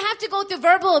 They didn't have to go through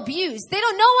verbal abuse. They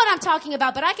don't know what I'm talking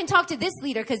about, but I can talk to this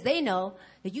leader because they know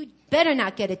that you better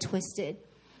not get it twisted.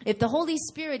 If the Holy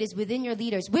Spirit is within your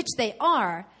leaders, which they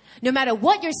are, no matter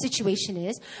what your situation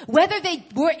is, whether they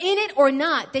were in it or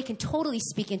not, they can totally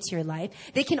speak into your life.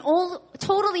 They can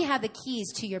totally have the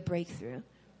keys to your breakthrough.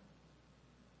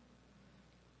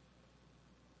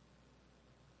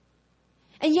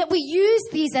 And yet we use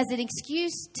these as an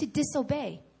excuse to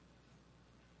disobey.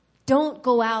 Don't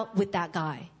go out with that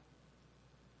guy.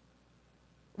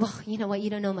 Well, you know what? You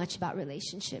don't know much about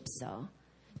relationships, so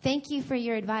thank you for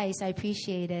your advice. I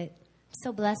appreciate it. I'm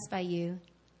so blessed by you.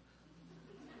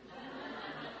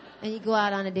 And you go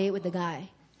out on a date with the guy.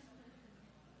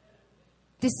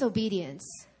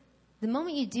 Disobedience. The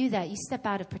moment you do that, you step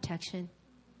out of protection.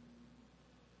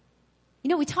 You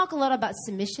know, we talk a lot about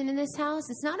submission in this house.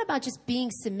 It's not about just being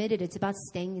submitted. It's about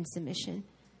staying in submission.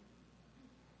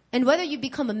 And whether you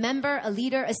become a member, a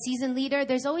leader, a seasoned leader,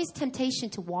 there's always temptation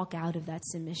to walk out of that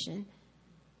submission.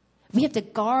 We have to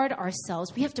guard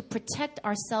ourselves. We have to protect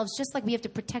ourselves just like we have to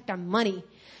protect our money,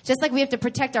 just like we have to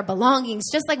protect our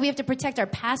belongings, just like we have to protect our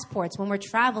passports when we're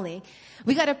traveling.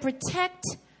 We got to protect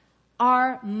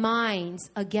our minds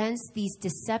against these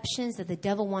deceptions that the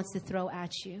devil wants to throw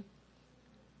at you.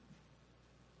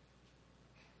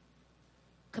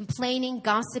 Complaining,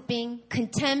 gossiping,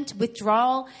 contempt,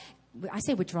 withdrawal. I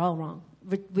say withdrawal wrong.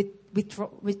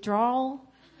 Withdrawal.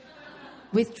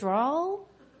 I'm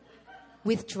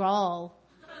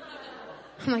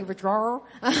like, withdrawal.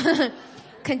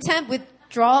 Contempt,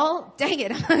 withdrawal. Dang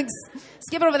it. I'm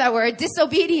skipping over that word.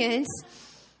 Disobedience.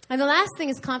 And the last thing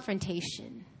is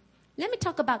confrontation. Let me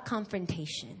talk about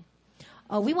confrontation.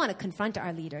 We want to confront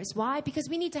our leaders. Why? Because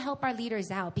we need to help our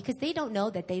leaders out. Because they don't know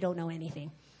that they don't know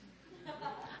anything.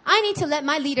 I need to let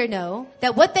my leader know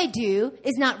that what they do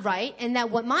is not right and that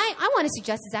what I want to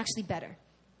suggest is actually better.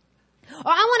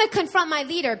 Or I want to confront my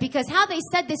leader because how they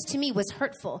said this to me was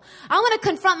hurtful. I want to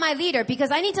confront my leader because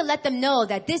I need to let them know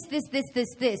that this.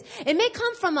 It may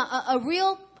come from a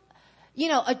real,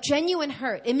 a genuine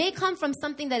hurt. It may come from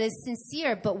something that is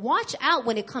sincere, but watch out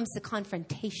when it comes to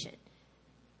confrontation.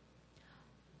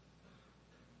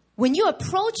 When you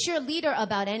approach your leader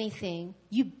about anything,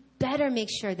 you better make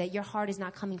sure that your heart is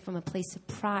not coming from a place of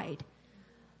pride,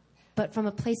 but from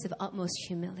a place of utmost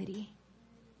humility.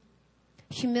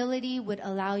 Humility would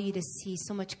allow you to see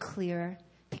so much clearer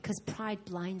because pride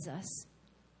blinds us.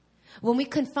 When we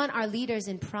confront our leaders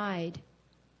in pride,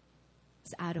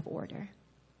 it's out of order.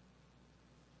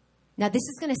 Now, this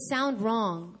is going to sound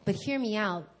wrong, but hear me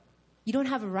out. You don't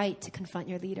have a right to confront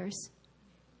your leaders.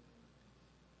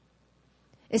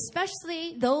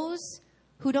 Especially those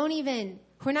who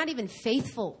are not even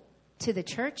faithful to the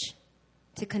church,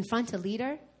 to confront a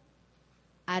leader,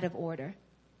 out of order.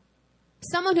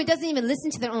 Someone who doesn't even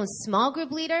listen to their own small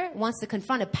group leader wants to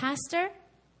confront a pastor,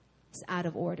 is out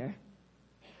of order.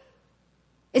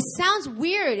 It sounds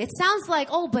weird. It sounds like,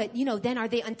 but then are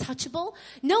they untouchable?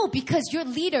 No, because your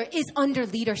leader is under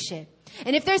leadership.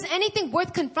 And if there's anything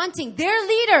worth confronting, their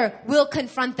leader will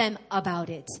confront them about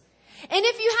it. And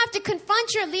if you have to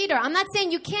confront your leader, I'm not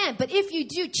saying you can't, but if you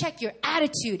do, check your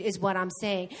attitude is what I'm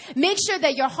saying. Make sure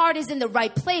that your heart is in the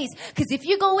right place. Because if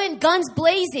you go in guns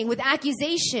blazing with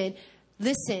accusation,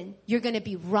 listen, you're going to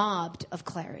be robbed of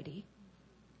clarity.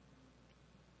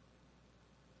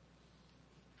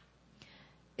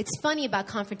 It's funny about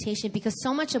confrontation because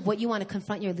so much of what you want to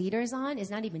confront your leaders on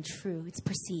is not even true. It's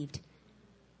perceived.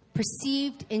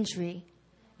 Perceived injury.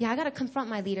 Yeah, I got to confront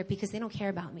my leader because they don't care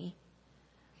about me.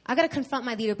 I got to confront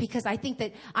my leader because I think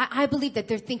that I believe that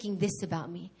they're thinking this about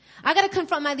me. I got to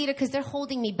confront my leader because they're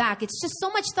holding me back. It's just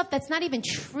so much stuff that's not even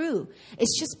true.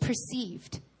 It's just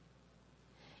perceived.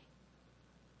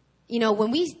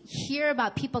 When we hear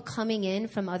about people coming in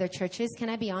from other churches, can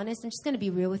I be honest? I'm just going to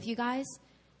be real with you guys.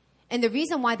 And the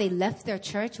reason why they left their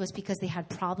church was because they had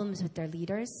problems with their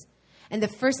leaders. And the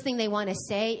first thing they want to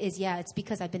say is, it's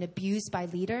because I've been abused by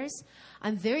leaders.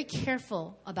 I'm very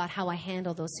careful about how I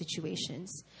handle those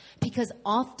situations. Because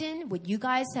often what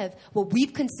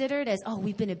we've considered as,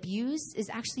 we've been abused, is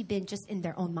actually been just in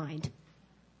their own mind.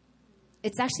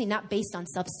 It's actually not based on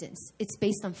substance. It's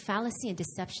based on fallacy and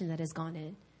deception that has gone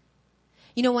in.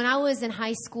 When I was in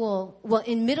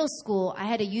in middle school, I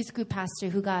had a youth group pastor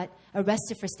who got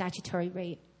arrested for statutory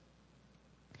rape.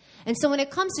 And so when it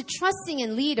comes to trusting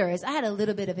in leaders, I had a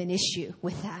little bit of an issue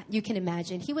with that. You can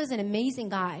imagine. He was an amazing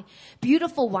guy,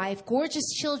 beautiful wife, gorgeous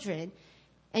children,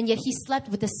 and yet he slept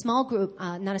with a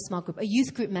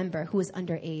youth group member who was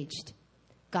underaged.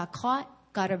 Got caught,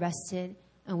 got arrested,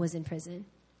 and was in prison.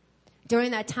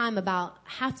 During that time, about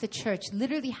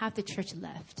literally half the church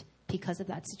left because of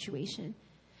that situation.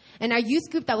 And our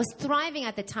youth group that was thriving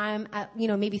at the time,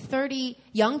 maybe 30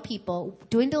 young people,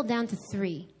 dwindled down to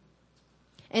 3.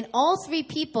 And all 3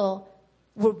 people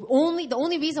the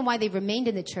only reason why they remained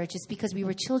in the church is because we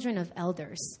were children of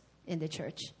elders in the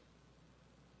church.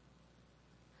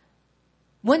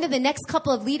 One of the next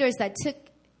couple of leaders that took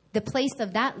the place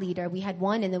of that leader, we had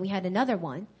one and then we had another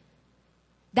one.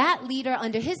 That leader,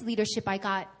 under his leadership,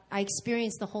 I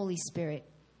experienced the Holy Spirit.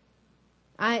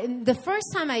 The first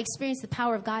time I experienced the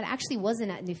power of God actually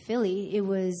wasn't at New Philly. It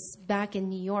was back in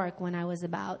New York when I was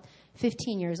about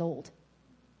 15 years old.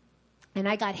 And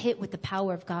I got hit with the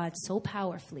power of God so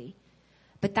powerfully.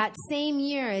 But that same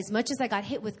year, as much as I got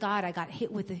hit with God, I got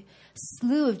hit with a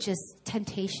slew of just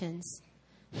temptations.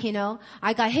 You know,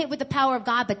 I got hit with the power of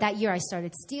God, but that year I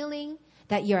started stealing.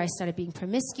 That year I started being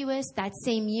promiscuous. That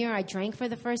same year I drank for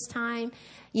the first time.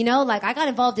 You know, like I got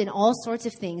involved in all sorts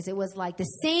of things. It was like the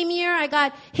same year I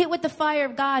got hit with the fire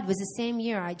of God was the same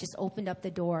year I just opened up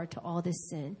the door to all this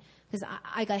sin. Because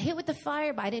I got hit with the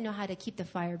fire, but I didn't know how to keep the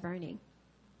fire burning.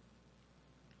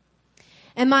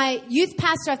 And my youth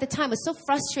pastor at the time was so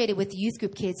frustrated with the youth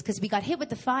group kids because we got hit with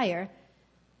the fire,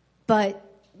 but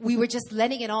we were just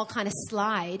letting it all kind of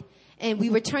slide. And we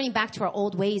were turning back to our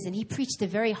old ways. And he preached a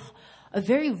very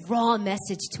raw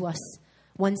message to us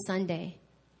one Sunday.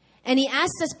 And he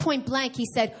asked us point blank, he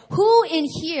said, who in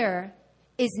here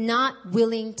is not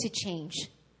willing to change?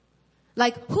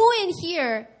 Like, who in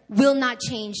here will not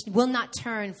change, will not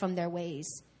turn from their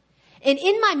ways? And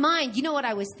in my mind, you know what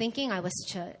I was thinking? I was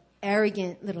such an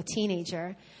arrogant little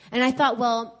teenager. And I thought,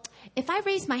 well, if I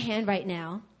raise my hand right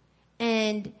now,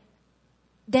 and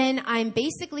then I'm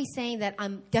basically saying that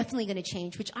I'm definitely going to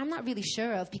change, which I'm not really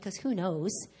sure of because who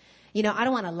knows? You know, I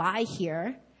don't want to lie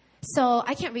here. So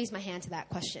I can't raise my hand to that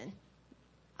question.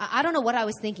 I don't know what I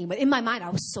was thinking, but in my mind, I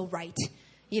was so right,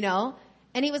 you know?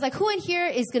 And he was like, who in here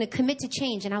is going to commit to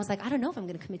change? And I was like, I don't know if I'm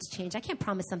going to commit to change. I can't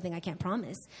promise something I can't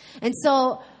promise. And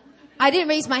so I didn't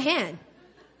raise my hand.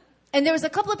 And there was a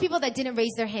couple of people that didn't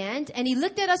raise their hand. And he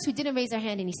looked at us who didn't raise their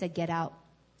hand and he said, get out.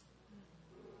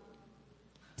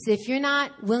 So if you're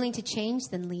not willing to change,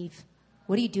 then leave.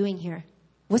 What are you doing here?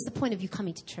 What's the point of you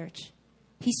coming to church?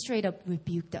 He straight up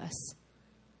rebuked us.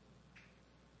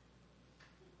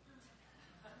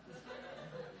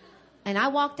 And I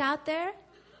walked out there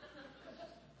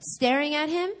staring at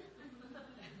him.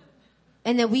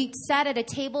 And then we sat at a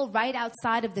table right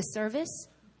outside of the service.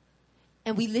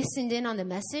 And we listened in on the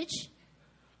message.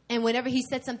 And whenever he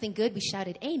said something good, we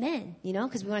shouted, amen, you know,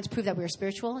 because we wanted to prove that we were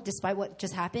spiritual despite what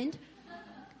just happened.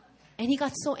 And he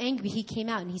got so angry, he came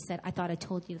out and he said, I thought I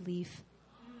told you to leave.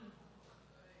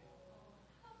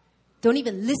 Don't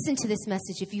even listen to this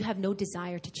message if you have no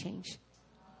desire to change.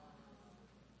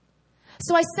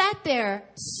 So I sat there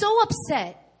so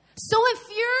upset, so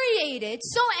infuriated,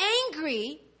 so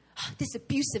angry. This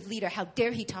abusive leader, how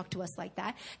dare he talk to us like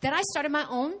that I started my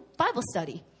own Bible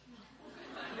study.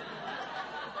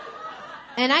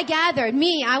 And I gathered,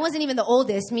 I wasn't even the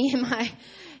oldest, me and my,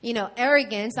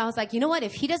 arrogance. I was like, you know what?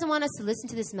 If he doesn't want us to listen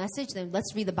to this message, then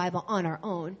let's read the Bible on our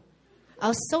own. I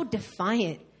was so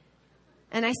defiant.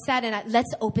 And I sat and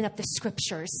let's open up the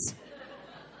scriptures.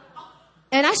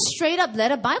 And I straight up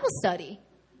led a Bible study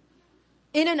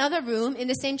in another room in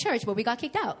the same church where we got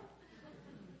kicked out.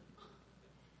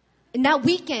 And that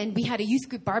weekend, we had a youth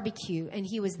group barbecue, and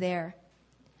he was there.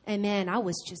 And man, I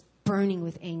was just burning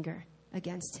with anger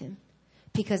against him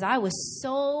because I was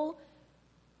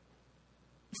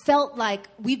felt like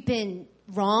we've been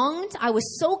wronged. I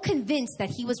was so convinced that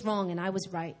he was wrong and I was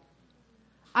right.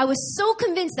 I was so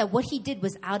convinced that what he did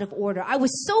was out of order. I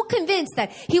was so convinced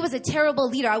that he was a terrible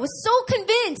leader. I was so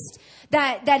convinced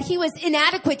that he was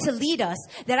inadequate to lead us,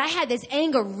 that I had this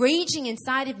anger raging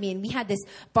inside of me. And we had this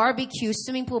barbecue,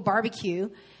 swimming pool barbecue.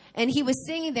 And he was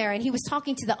sitting there and he was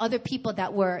talking to the other people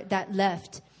that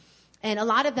left. And a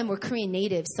lot of them were Korean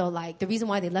natives. So the reason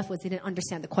why they left was they didn't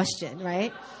understand the question,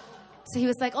 right? So he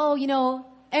was like, oh,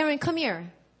 Erin, come here.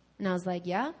 And I was like,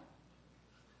 yeah.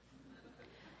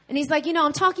 And he's like,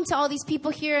 I'm talking to all these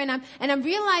people here, and I'm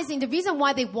realizing the reason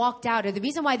why they walked out or the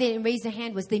reason why they didn't raise their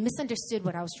hand was they misunderstood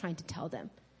what I was trying to tell them.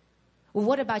 Well,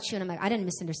 what about you? And I'm like, I didn't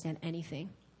misunderstand anything.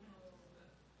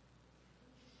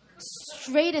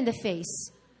 Straight in the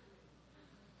face.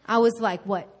 I was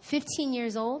 15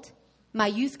 years old? My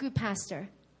youth group pastor.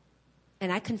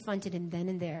 And I confronted him then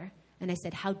and there. And I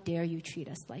said, how dare you treat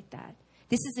us like that?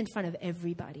 This is in front of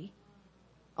everybody.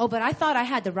 Oh, but I thought I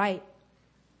had the right.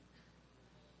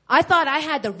 I thought I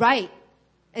had the right.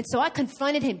 And so I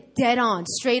confronted him dead on,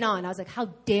 straight on. I was like, how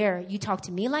dare you talk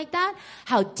to me like that?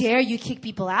 How dare you kick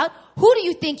people out? Who do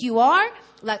you think you are?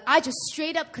 I just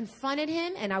straight up confronted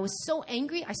him, and I was so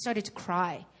angry, I started to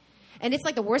cry. And it's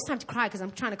the worst time to cry because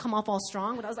I'm trying to come off all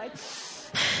strong. But I was like,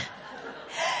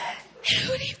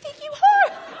 who do you think you are?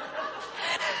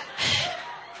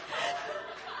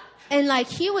 And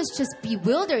he was just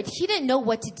bewildered. He didn't know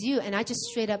what to do. And I just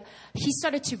straight up, he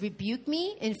started to rebuke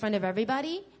me in front of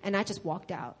everybody. And I just walked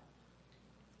out.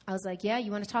 I was like, yeah,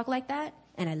 you want to talk like that?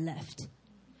 And I left.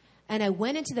 And I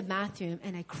went into the bathroom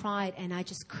and I cried and I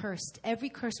just cursed every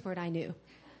curse word I knew.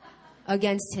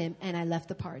 against him, and I left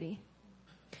the party.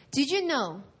 Did you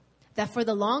know that for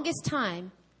the longest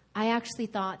time, I actually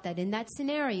thought that in that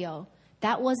scenario,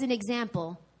 that was an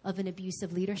example of an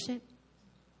abusive leadership?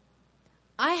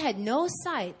 I had no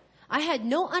sight, I had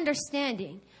no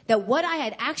understanding that what I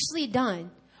had actually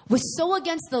done was so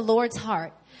against the Lord's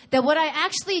heart, that what I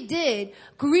actually did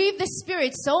grieved the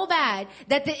Spirit so bad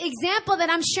that the example that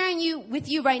I'm sharing with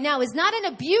you right now is not an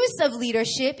abuse of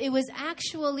leadership. It was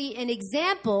actually an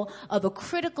example of a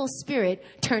critical spirit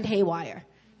turned haywire.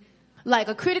 Like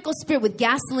a critical spirit with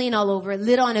gasoline all over it,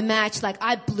 lit on a match, like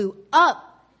I blew up.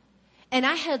 And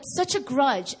I had such a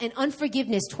grudge and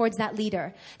unforgiveness towards that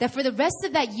leader that for the rest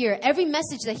of that year, every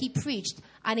message that he preached,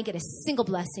 I didn't get a single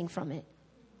blessing from it.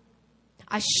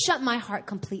 I shut my heart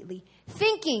completely,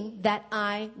 thinking that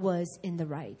I was in the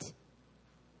right.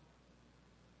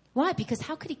 Why? Because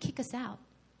how could he kick us out?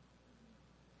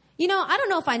 You know, I don't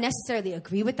know if I necessarily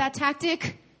agree with that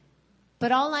tactic,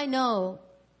 but all I know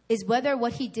is whether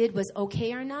what he did was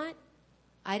okay or not,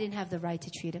 I didn't have the right to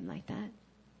treat him like that.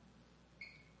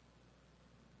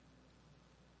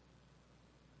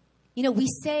 You know, we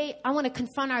say, I want to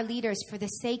confront our leaders for the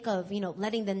sake of,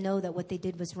 letting them know that what they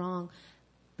did was wrong.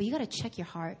 But you got to check your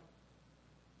heart.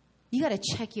 You got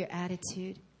to check your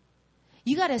attitude.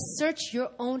 You got to search your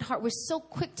own heart. We're so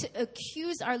quick to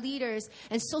accuse our leaders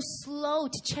and so slow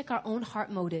to check our own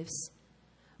heart motives.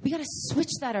 We got to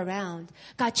switch that around.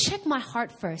 God, check my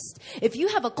heart first. If you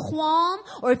have a qualm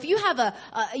or if you have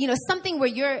something where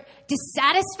you're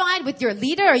dissatisfied with your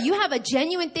leader or you have a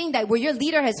genuine thing that where your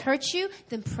leader has hurt you,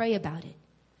 then pray about it.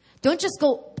 Don't just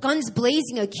go guns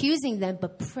blazing, accusing them,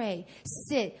 but pray,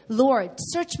 sit, Lord,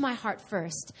 search my heart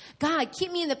first. God,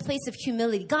 keep me in the place of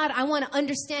humility. God, I want to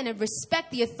understand and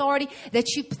respect the authority that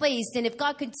you placed. And if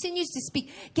God continues to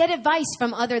speak, get advice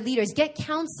from other leaders, get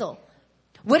counsel.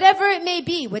 Whatever it may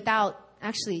be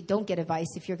don't get advice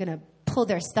if you're going to pull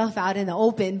their stuff out in the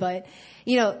open, but,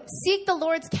 seek the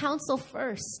Lord's counsel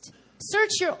first. Search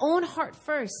your own heart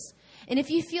first. And if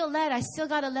you feel led, I still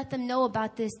got to let them know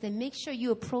about this, then make sure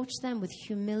you approach them with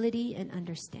humility and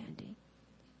understanding.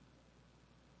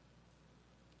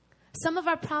 Some of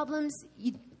our problems,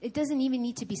 it doesn't even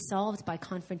need to be solved by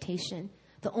confrontation.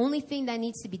 The only thing that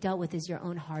needs to be dealt with is your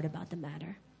own heart about the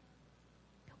matter.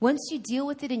 Once you deal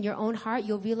with it in your own heart,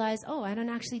 you'll realize, I don't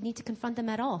actually need to confront them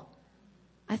at all.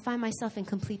 I find myself in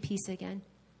complete peace again.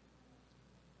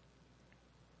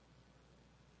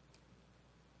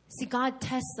 See, God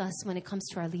tests us when it comes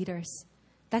to our leaders.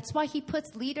 That's why he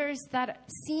puts leaders that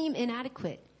seem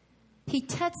inadequate. He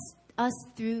tests us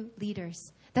through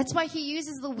leaders. That's why he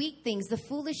uses the weak things, the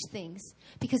foolish things,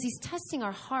 because he's testing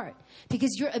our heart.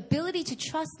 Because your ability to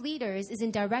trust leaders is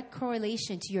in direct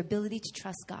correlation to your ability to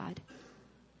trust God.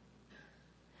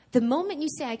 The moment you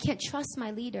say, I can't trust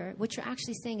my leader, what you're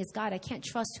actually saying is, God, I can't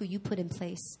trust who you put in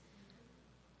place.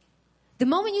 The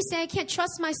moment you say, I can't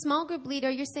trust my small group leader,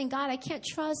 you're saying, God, I can't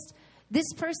trust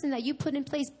this person that you put in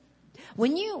place.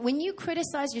 When you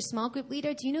criticize your small group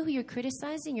leader, do you know who you're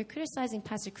criticizing? You're criticizing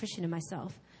Pastor Christian and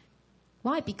myself.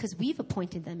 Why? Because we've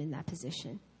appointed them in that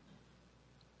position.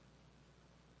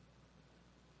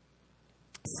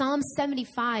 Psalm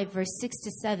 75, verse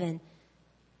 6-7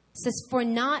 says, for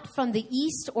not from the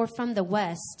east or from the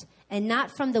west, and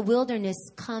not from the wilderness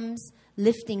comes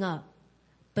lifting up,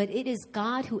 but it is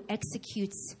God who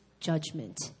executes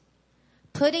judgment,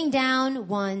 putting down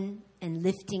one and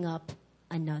lifting up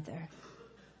another.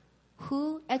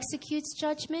 Who executes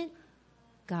judgment?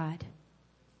 God.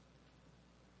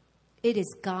 It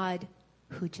is God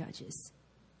who judges.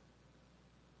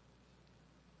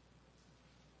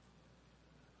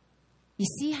 You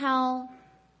see how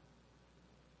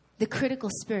the critical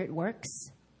spirit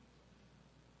works?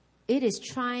 It is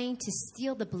trying to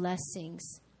steal the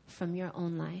blessings from your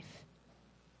own life.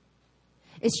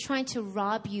 It's trying to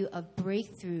rob you of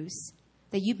breakthroughs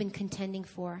that you've been contending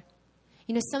for.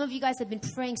 Some of you guys have been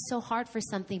praying so hard for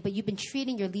something, but you've been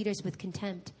treating your leaders with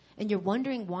contempt, and you're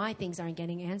wondering why things aren't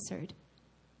getting answered.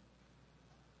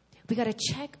 We got to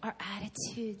check our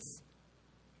attitudes.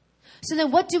 So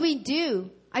then what do?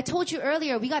 I told you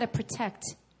earlier, we got to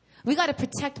protect. We got to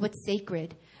protect what's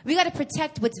sacred. We got to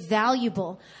protect what's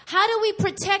valuable. How do we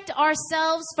protect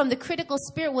ourselves from the critical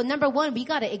spirit? Well, number one, we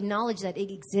got to acknowledge that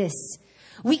it exists.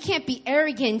 We can't be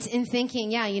arrogant in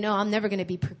thinking, I'm never going to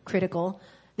be critical.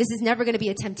 This is never going to be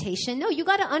a temptation. No, you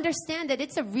got to understand that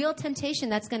it's a real temptation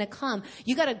that's going to come.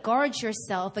 You got to guard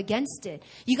yourself against it.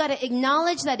 You got to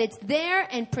acknowledge that it's there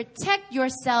and protect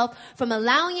yourself from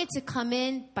allowing it to come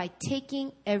in by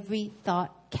taking every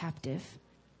thought captive.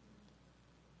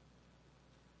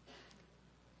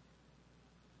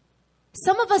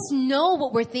 Some of us know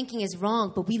what we're thinking is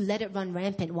wrong, but we let it run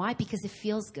rampant. Why? Because it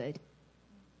feels good.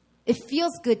 It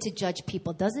feels good to judge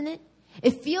people, doesn't it?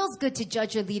 It feels good to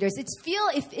judge your leaders. It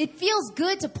feels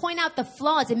good to point out the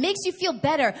flaws. It makes you feel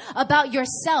better about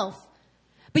yourself.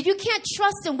 But you can't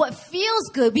trust in what feels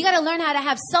good. We got to learn how to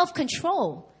have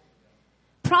self-control.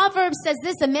 Proverbs says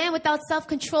this, a man without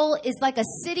self-control is like a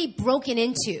city broken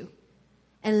into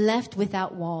and left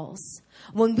without walls.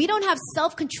 When we don't have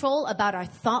self-control about our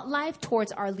thought life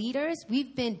towards our leaders,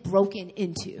 we've been broken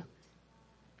into.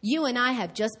 You and I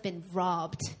have just been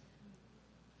robbed.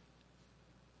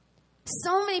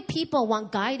 So many people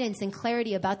want guidance and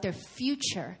clarity about their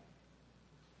future.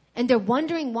 And they're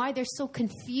wondering why they're so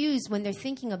confused when they're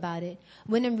thinking about it.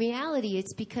 When in reality,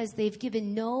 it's because they've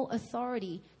given no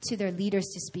authority to their leaders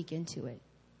to speak into it.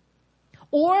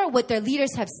 Or what their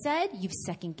leaders have said, you've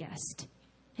second-guessed.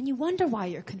 And you wonder why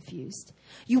you're confused.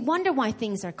 You wonder why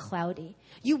things are cloudy.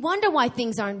 You wonder why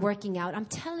things aren't working out. I'm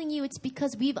telling you, it's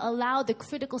because we've allowed the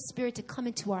critical spirit to come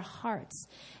into our hearts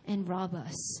and rob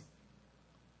us.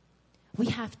 We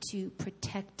have to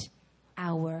protect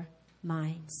our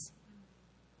minds.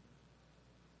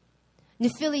 New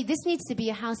Philly, this needs to be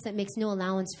a house that makes no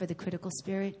allowance for the critical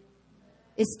spirit.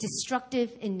 It's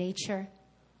destructive in nature.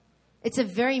 It's a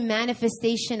very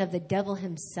manifestation of the devil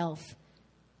himself.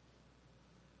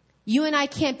 You and I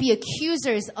can't be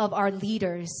accusers of our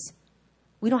leaders.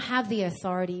 We don't have the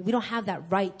authority. We don't have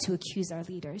that right to accuse our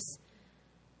leaders.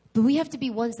 But we have to be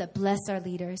ones that bless our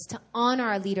leaders, to honor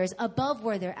our leaders above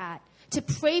where they're at, to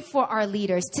pray for our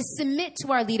leaders, to submit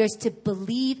to our leaders, to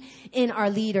believe in our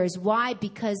leaders. Why?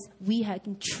 Because we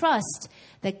can trust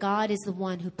that God is the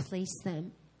one who placed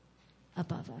them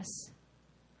above us.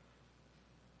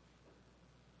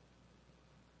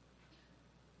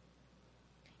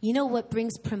 You know what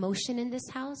brings promotion in this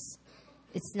house?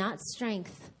 It's not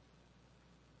strength.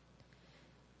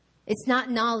 It's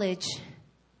not knowledge.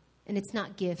 And it's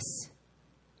not gifts.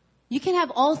 You can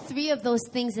have all three of those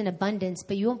things in abundance,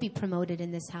 but you won't be promoted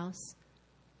in this house.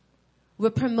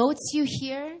 What promotes you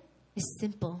here is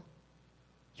simple.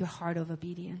 Your heart of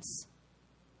obedience.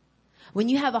 When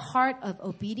you have a heart of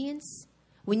obedience,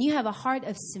 when you have a heart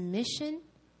of submission,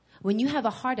 when you have a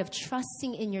heart of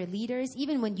trusting in your leaders,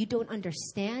 even when you don't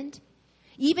understand,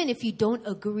 even if you don't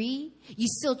agree, you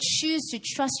still choose to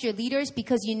trust your leaders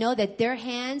because you know that their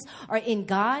hands are in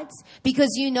God's, because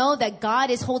you know that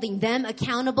God is holding them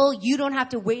accountable. You don't have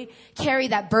to carry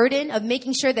that burden of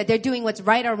making sure that they're doing what's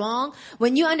right or wrong.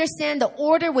 When you understand the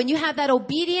order, when you have that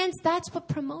obedience, that's what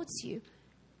promotes you.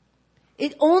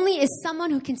 It only is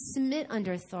someone who can submit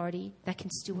under authority that can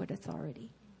steward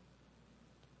authority.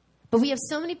 But we have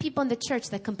so many people in the church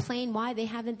that complain why they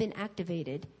haven't been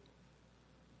activated.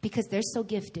 Because they're so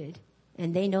gifted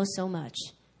and they know so much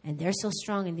and they're so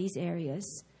strong in these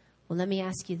areas. Well, let me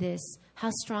ask you this.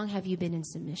 How strong have you been in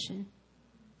submission?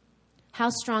 How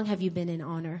strong have you been in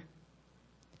honor?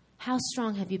 How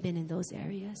strong have you been in those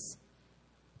areas?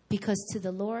 Because to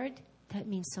the Lord, that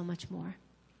means so much more.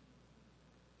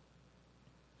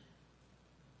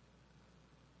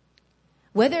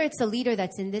 Whether it's a leader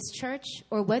that's in this church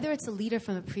or whether it's a leader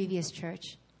from a previous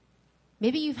church,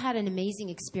 maybe you've had an amazing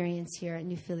experience here at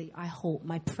New Philly. I hope,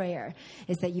 my prayer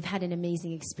is that you've had an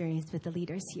amazing experience with the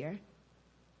leaders here.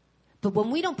 But when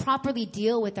we don't properly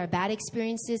deal with our bad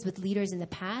experiences with leaders in the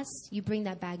past, you bring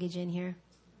that baggage in here.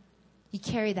 You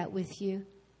carry that with you.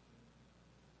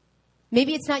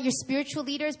 Maybe it's not your spiritual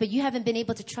leaders, but you haven't been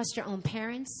able to trust your own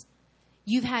parents.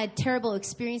 You've had terrible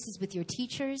experiences with your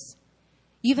teachers.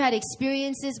 You've had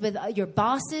experiences with your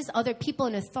bosses, other people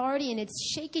in authority, and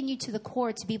it's shaken you to the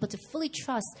core to be able to fully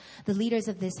trust the leaders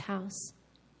of this house.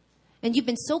 And you've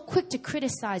been so quick to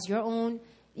criticize your own,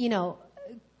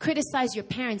 criticize your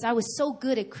parents. I was so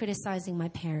good at criticizing my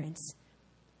parents.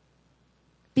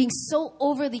 Being so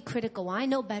overly critical. I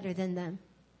know better than them.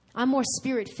 I'm more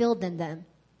spirit-filled than them.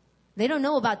 They don't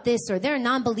know about this, or they're a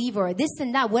non-believer, or this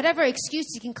and that. Whatever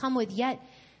excuse you can come with, yet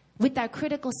with that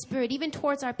critical spirit, even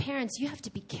towards our parents, you have to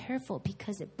be careful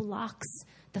because it blocks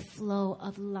the flow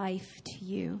of life to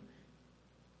you.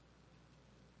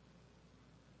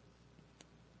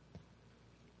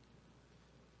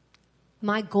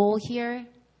 My goal here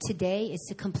today is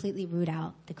to completely root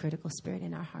out the critical spirit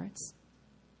in our hearts.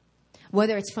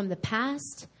 Whether it's from the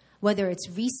past, whether it's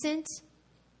recent,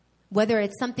 whether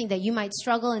it's something that you might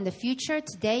struggle in the future,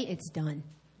 today it's done.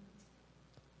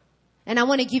 And I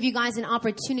want to give you guys an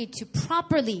opportunity to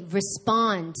properly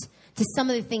respond to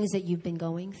some of the things that you've been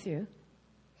going through.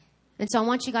 And so I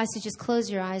want you guys to just close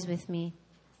your eyes with me.